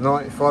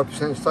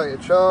 95% state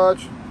of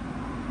charge.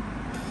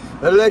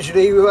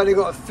 Allegedly we've only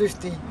got a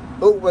 50.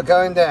 Oh, we're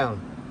going down.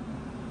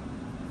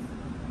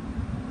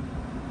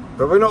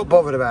 But we're not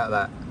bothered about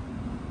that.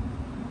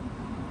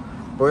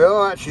 We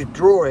are actually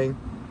drawing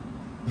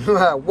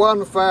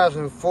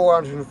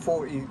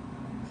 1,440.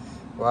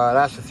 Wow,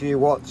 that's a few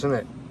watts, isn't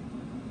it?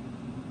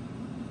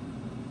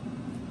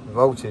 The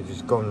voltage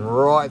has gone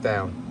right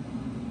down.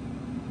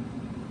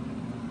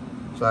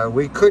 So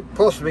we could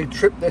possibly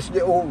trip this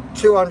little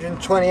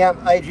 220 amp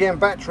AGM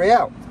battery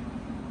out.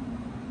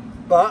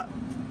 But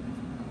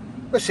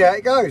we'll see how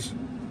it goes.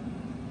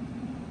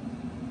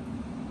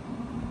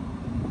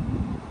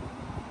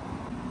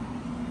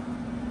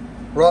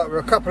 Right, we're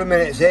a couple of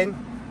minutes in.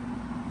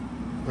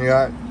 We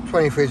go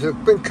 23, so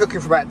we've been cooking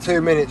for about 2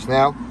 minutes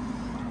now.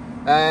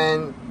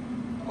 And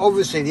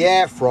obviously the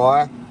air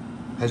fryer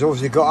has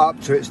obviously got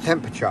up to its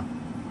temperature,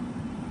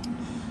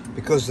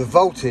 because the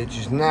voltage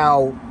is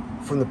now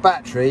from the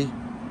battery,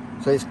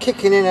 so it's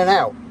kicking in and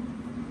out.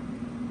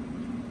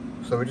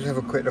 So we'll just have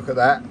a quick look at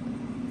that.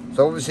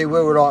 So obviously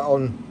we were like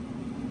on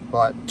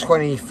like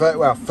 20, 30,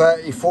 well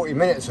 30, 40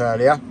 minutes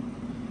earlier.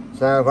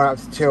 So now we're going up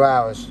to 2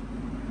 hours.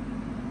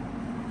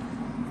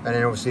 And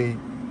then obviously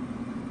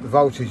the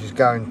voltage is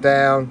going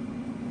down,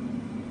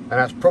 and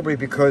that's probably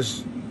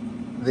because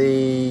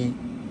the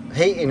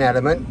heating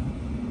element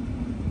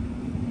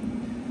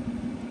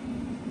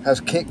has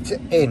kicked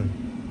in.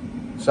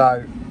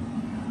 So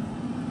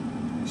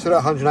still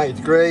at 180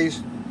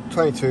 degrees,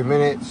 22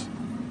 minutes,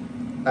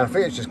 and I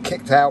think it's just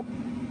kicked out.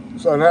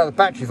 So now the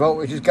battery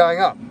voltage is going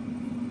up,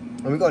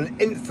 and we've got an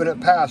infinite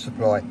power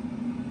supply.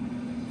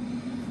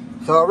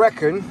 So I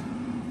reckon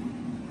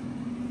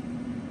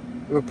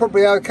we're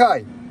probably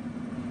okay.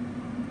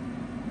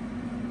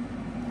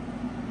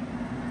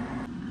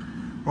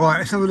 Right,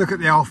 let's have a look at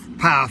the off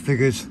power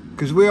figures,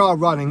 because we are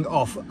running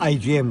off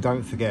AGM,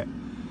 don't forget.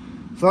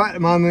 So at the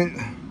moment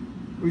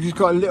we've just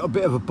got a little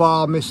bit of a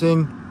bar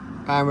missing,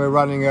 and we're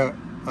running at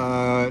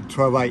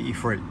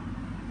 1283.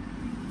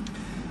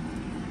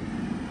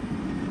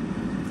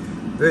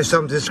 There's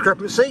some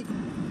discrepancy.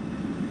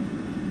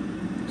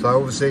 So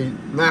obviously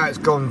now it's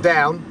gone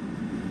down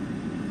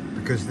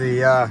because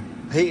the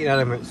heating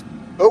elements.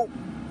 Oh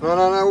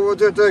no, what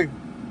do I do?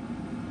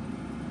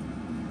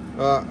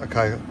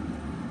 Okay,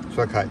 it's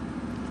okay.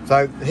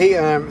 So the heating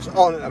element's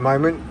on at the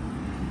moment,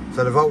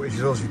 so the voltage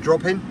is obviously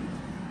dropping.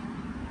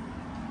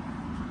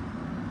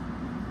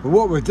 But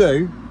what we'll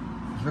do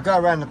is we'll go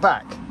around the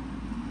back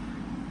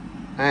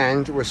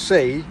and we'll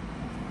see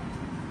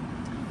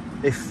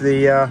if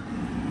the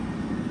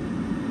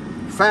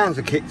fans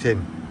are kicked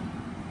in.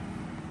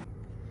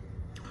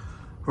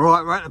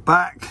 Right, we're at the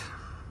back.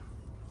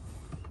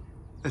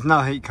 There's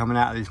no heat coming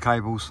out of these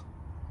cables.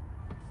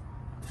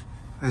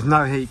 There's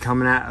no heat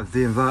coming out of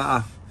the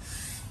inverter.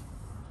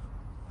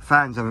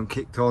 Fans haven't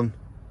kicked on.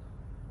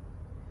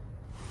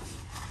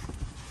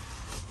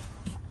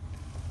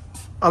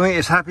 I mean,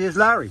 it's happy as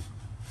Larry.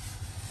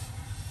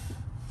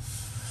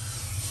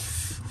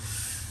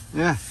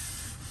 Yeah.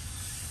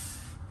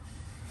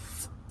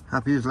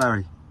 Happy as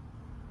Larry.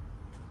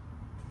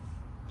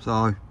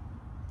 So,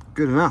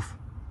 good enough.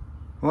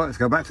 Right, let's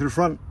go back to the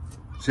front.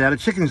 See how the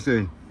chicken's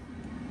doing.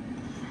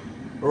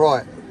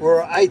 Right,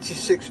 we're at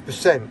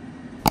 86%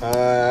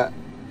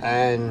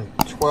 and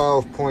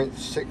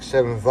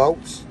 12.67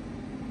 volts.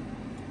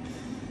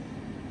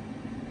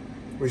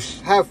 We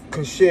have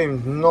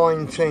consumed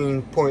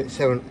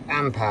 19.7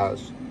 amp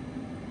hours.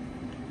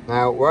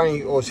 Now we're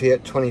only obviously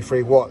at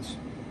 23 watts,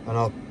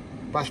 and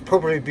that's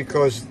probably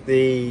because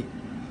the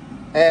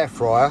air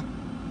fryer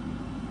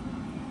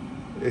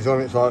is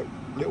on its like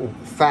little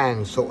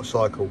fan sort of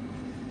cycle.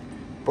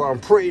 but I'm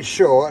pretty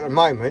sure at the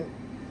moment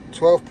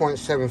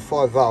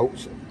 12.75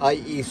 volts,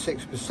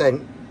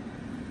 86%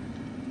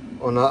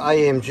 on an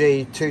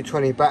AMG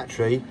 220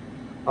 battery.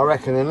 I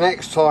reckon the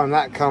next time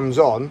that comes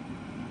on,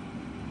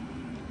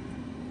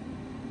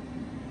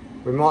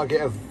 we might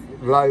get a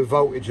low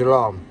voltage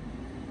alarm.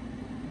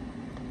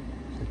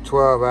 So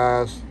 12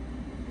 hours,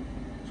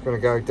 it's going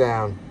to go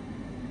down,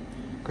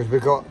 because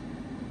we've got,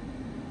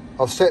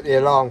 I've set the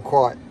alarm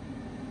quite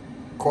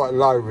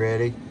low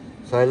really,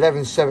 so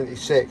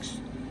 1176.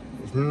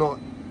 It's not,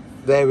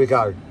 there we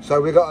go.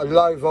 So we've got a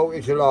low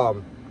voltage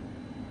alarm.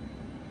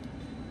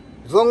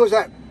 As long as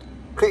that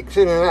clicks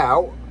in and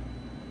out,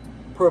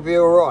 probably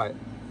all right.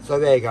 So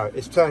there you go,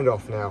 it's turned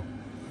off now.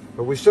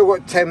 But we've still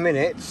got 10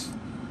 minutes,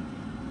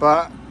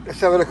 but let's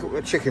have a look at what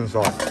the chicken's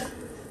like.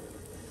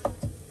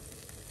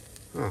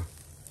 Oh,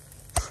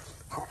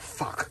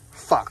 fuck.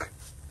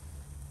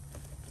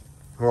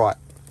 Right,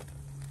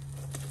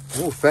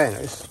 in all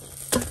fairness,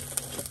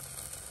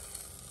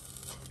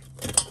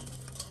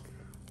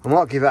 I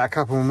might give that a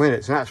couple more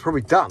minutes and that's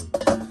probably done.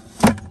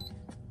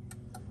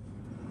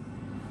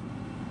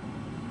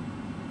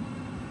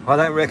 I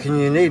don't reckon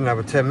you need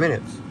another 10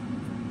 minutes.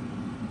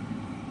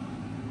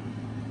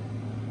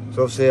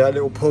 So obviously that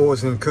little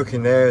pause in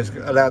cooking there has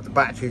allowed the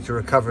battery to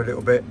recover a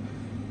little bit.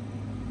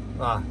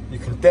 You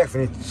can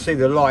definitely see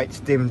the lights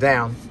dim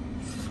down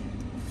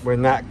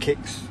when that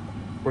kicks,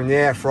 when the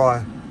air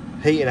fryer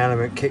heating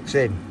element kicks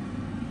in.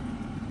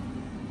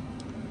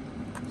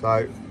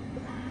 So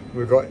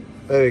we've got,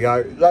 there we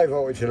go, low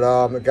voltage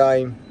alarm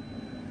again.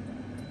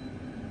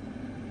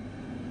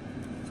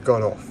 It's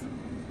gone off.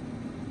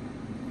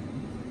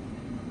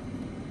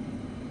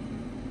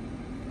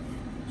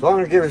 So I'm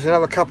going to give us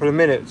another couple of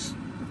minutes.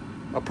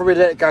 I'll probably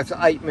let it go to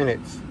 8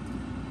 minutes.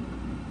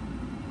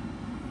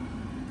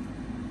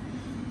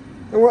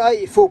 And we're at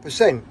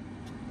 84%.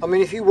 I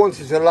mean, if you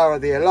wanted to lower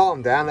the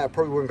alarm down, that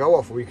probably wouldn't go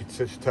off, or we could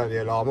just turn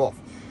the alarm off.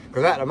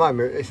 Because at the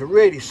moment, it's a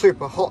really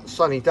super hot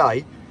sunny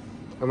day,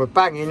 and we're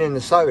banging in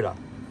the solar.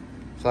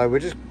 So we'll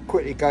just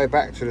quickly go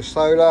back to the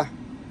solar.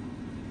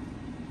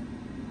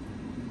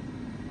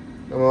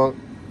 Come on.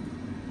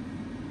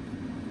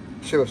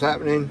 See what's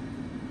happening.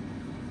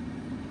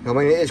 I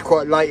mean, it is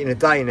quite late in the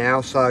day now,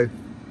 so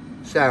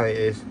see how it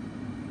is.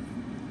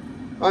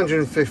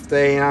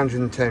 115,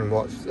 110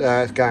 watts.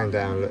 It's going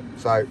down, look.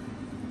 So,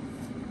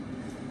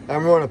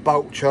 and we're on a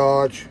bulk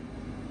charge.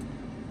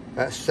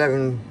 That's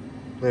 7.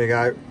 There you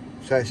go.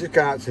 So it's just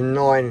going up to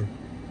 9,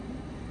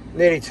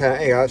 nearly 10.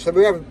 There you go. So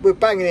we're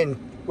banging in.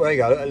 Well, there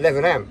you go.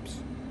 11 amps.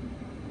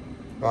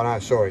 Oh no,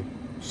 sorry.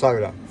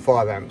 Solar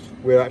 5 amps.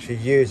 We're actually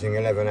using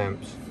 11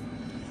 amps.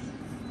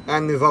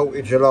 And the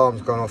voltage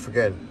alarm's gone off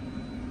again.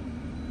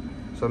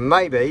 So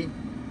maybe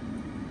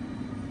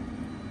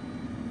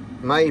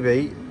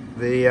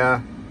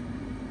the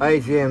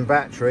AGM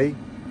battery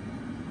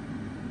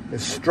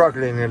is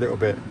struggling a little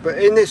bit, but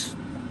in this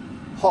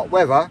hot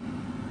weather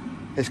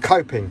it's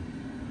coping.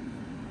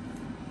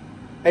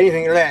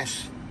 Anything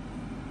less,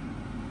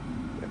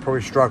 it'll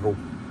probably struggle.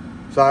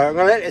 So I'm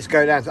going to let this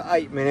go down to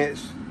 8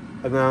 minutes,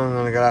 and then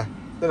I'm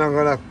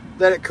going to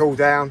let it cool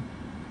down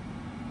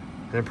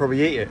and then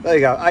probably eat it. There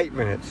you go, 8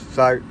 minutes.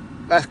 So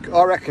that's,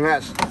 I reckon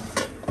that's,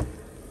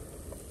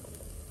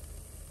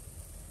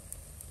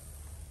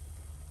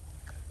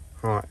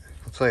 right,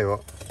 I'll tell you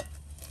what.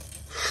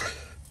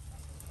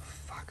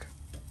 Fuck.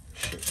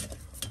 Shit.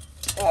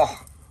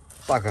 Oh,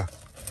 bugger.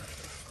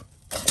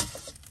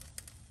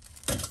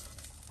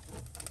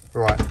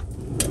 Right.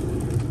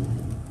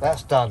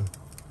 That's done.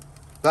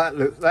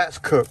 That's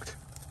cooked.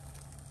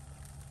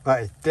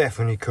 That is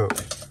definitely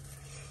cooked.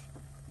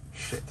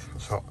 Shit,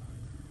 that's hot.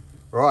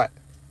 Right.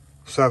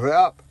 Serve it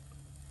up.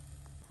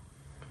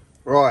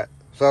 Right.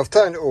 So I've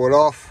turned it all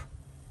off.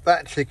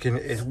 That chicken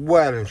is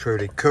well and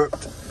truly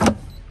cooked.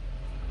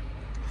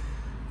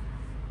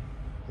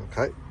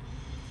 Okay,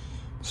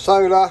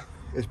 solar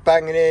is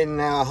banging in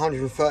now,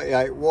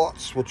 138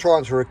 watts. We're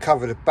trying to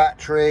recover the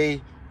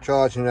battery,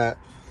 charging at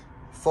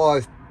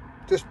 5,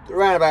 just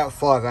around about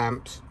 5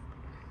 amps,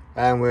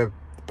 and the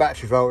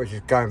battery voltage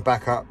is going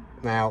back up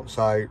now.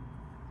 So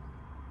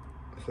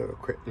let's have a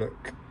quick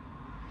look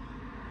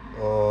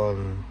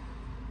on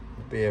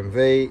the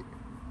BMV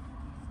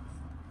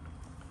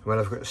when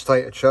I've got the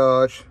state of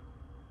charge.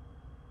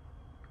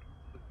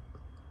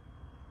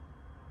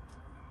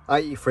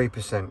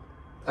 83%.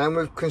 And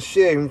we've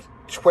consumed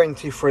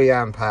 23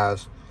 amp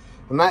hours,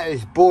 and that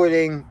is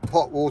boiling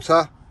hot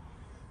water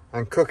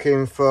and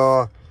cooking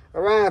for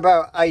around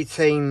about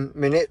 18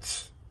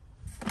 minutes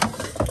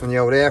on the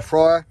old air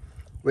fryer,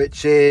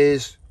 which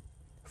is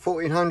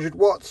 1400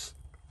 watts.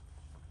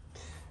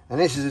 And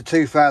this is a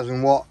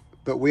 2000 watt,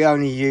 but we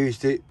only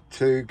used it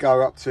to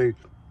go up to,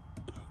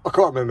 I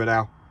can't remember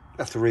now, I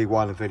have to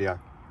rewind the video.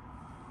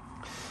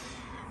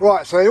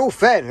 Right, so in all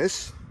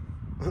fairness,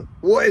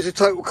 what is the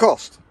total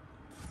cost?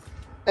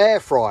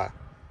 Air fryer,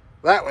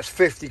 that was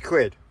 50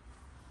 quid.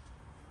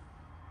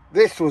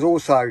 This was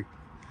also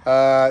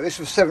this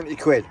was 70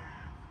 quid.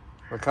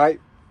 Okay,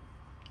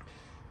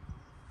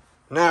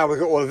 now we've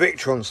got all the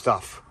Victron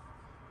stuff.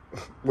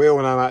 we all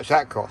know how much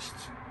that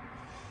costs.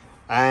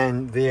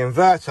 And the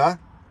inverter,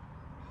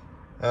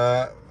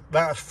 that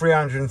was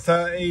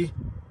 $330,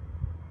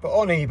 but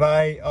on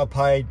eBay I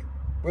paid,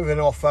 with an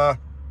offer,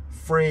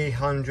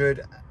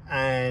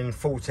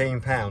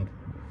 £314.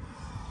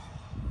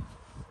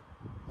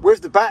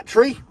 With the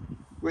battery,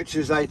 which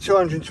is a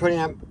 220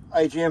 amp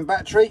AGM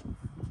battery,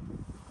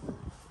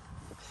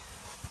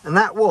 and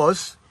that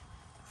was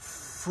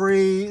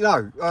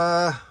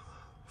that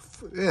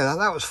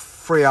was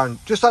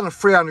 300, just under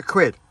 300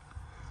 quid.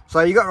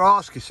 So you got to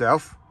ask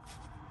yourself,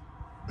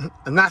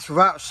 and that's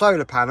without a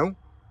solar panel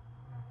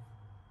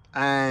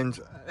and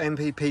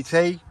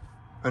mppt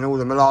and all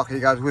the malarkey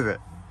that goes with it.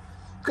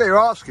 You got to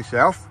ask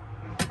yourself,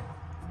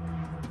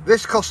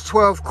 this costs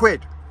 12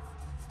 quid.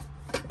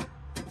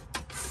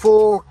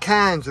 4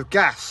 cans of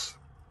gas,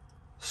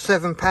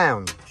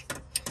 £7.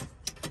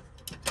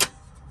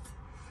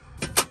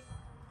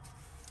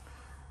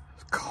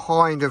 It's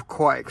kind of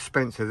quite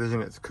expensive,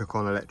 isn't it, to cook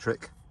on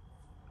electric?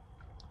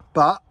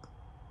 But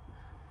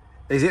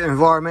is it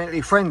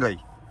environmentally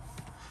friendly?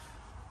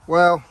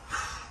 Well,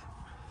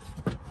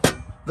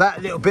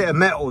 that little bit of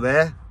metal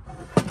there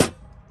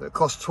that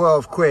costs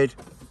 12 quid,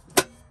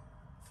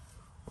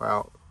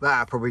 well,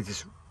 that probably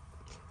just,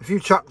 if you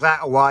chuck that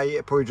away,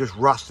 it probably just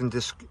rust and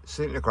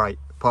disintegrate,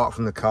 apart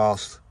from the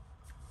cast.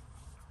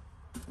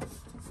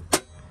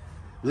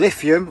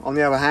 Lithium, on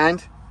the other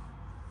hand,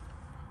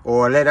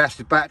 or a lead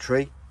acid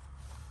battery,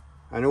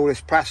 and all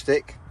this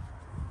plastic,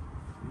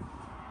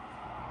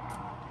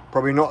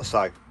 probably not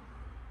so.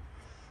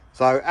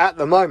 So at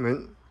the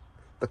moment,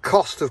 the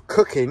cost of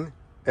cooking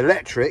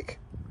electric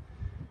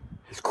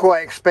is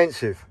quite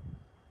expensive,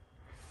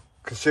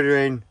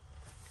 considering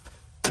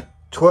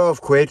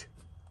 12 quid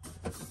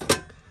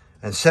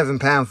and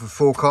 £7 for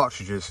 4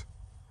 cartridges.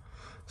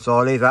 So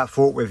I'll leave that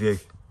thought with you.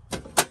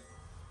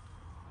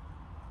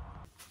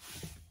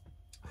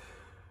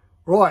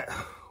 Right,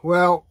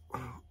 well,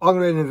 I'm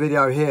going to end the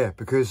video here,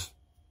 because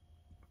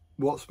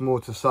what's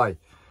more to say?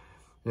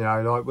 You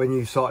know, like when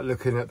you start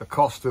looking at the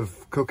cost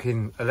of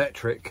cooking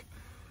electric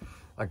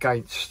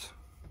against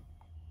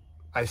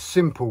a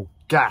simple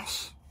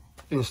gas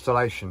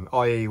installation,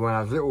 i.e. one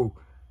of those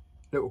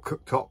little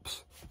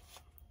cooktops,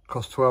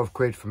 cost 12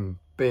 quid from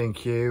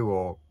B&Q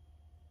or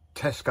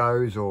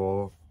Tesco's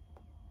or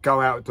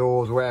Go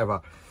Outdoors or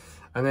whatever,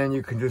 and then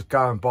you can just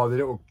go and buy the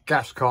little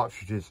gas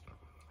cartridges.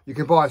 You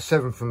can buy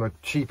 7 from a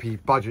cheapy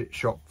budget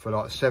shop for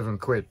like 7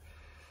 quid,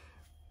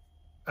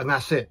 and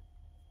that's it.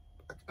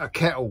 A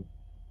kettle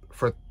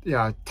for, you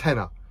know,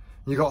 tenner.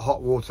 You got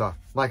hot water,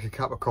 make a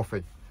cup of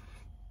coffee,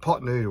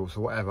 pot noodles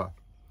or whatever.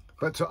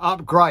 But to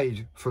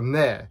upgrade from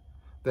there,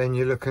 then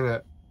you're looking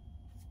at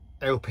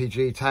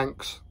LPG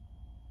tanks,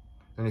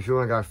 and if you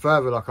want to go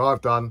further like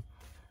I've done,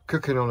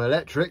 cooking on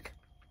electric,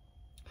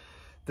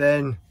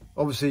 then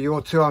obviously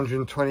your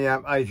 220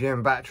 amp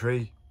AGM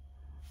battery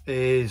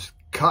is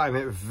cutting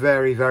it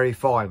very, very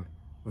fine,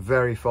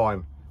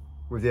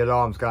 with the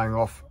alarms going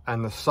off,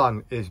 and the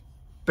sun is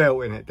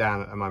belting it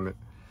down at the moment.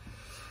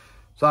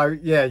 So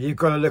yeah, you've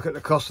got to look at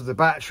the cost of the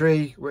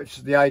battery,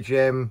 which the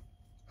AGM,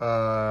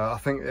 I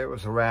think it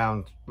was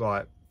around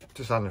like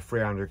just under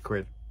 300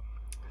 quid.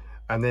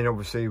 And then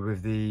obviously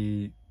with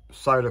the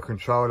solar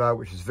controller,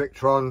 which is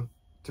Victron,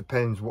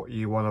 depends what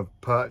you want to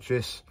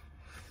purchase.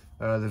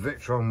 The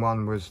Victron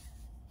one was,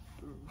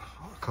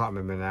 I can't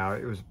remember now,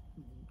 it was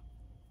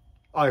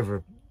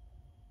over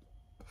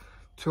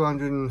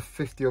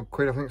 250 odd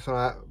quid, I think, so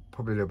that,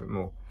 probably a little bit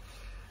more.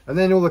 And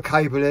then all the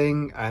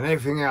cabling and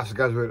everything else that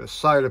goes with it, the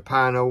solar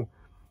panel,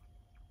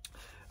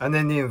 and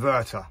then the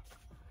inverter,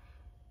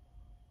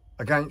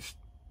 against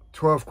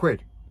 12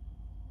 quid.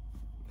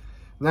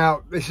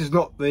 Now, this is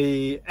not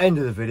the end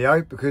of the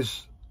video,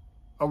 because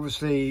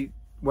obviously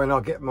when I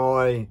get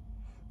my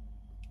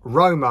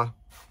Roma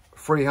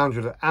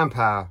 300 amp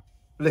hour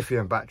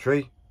lithium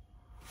battery,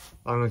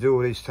 I'm going to do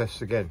all these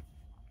tests again.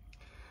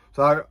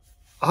 So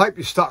I hope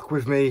you stuck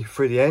with me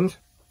through the end,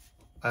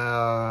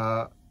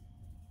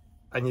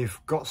 and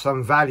you've got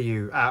some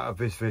value out of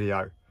this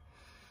video.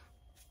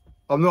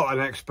 I'm not an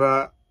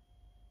expert.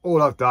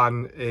 All I've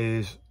done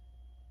is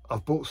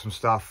I've bought some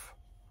stuff,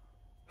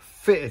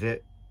 fitted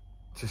it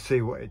to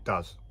see what it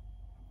does.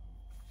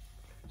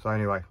 So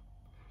anyway,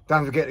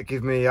 don't forget to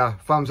give me a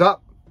thumbs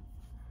up,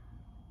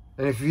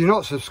 and if you're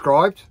not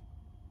subscribed,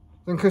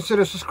 then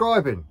consider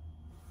subscribing.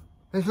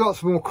 There's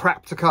lots more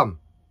crap to come.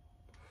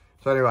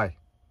 So anyway,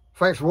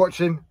 thanks for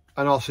watching,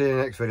 and I'll see you in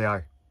the next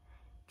video.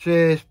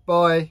 Cheers,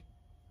 bye.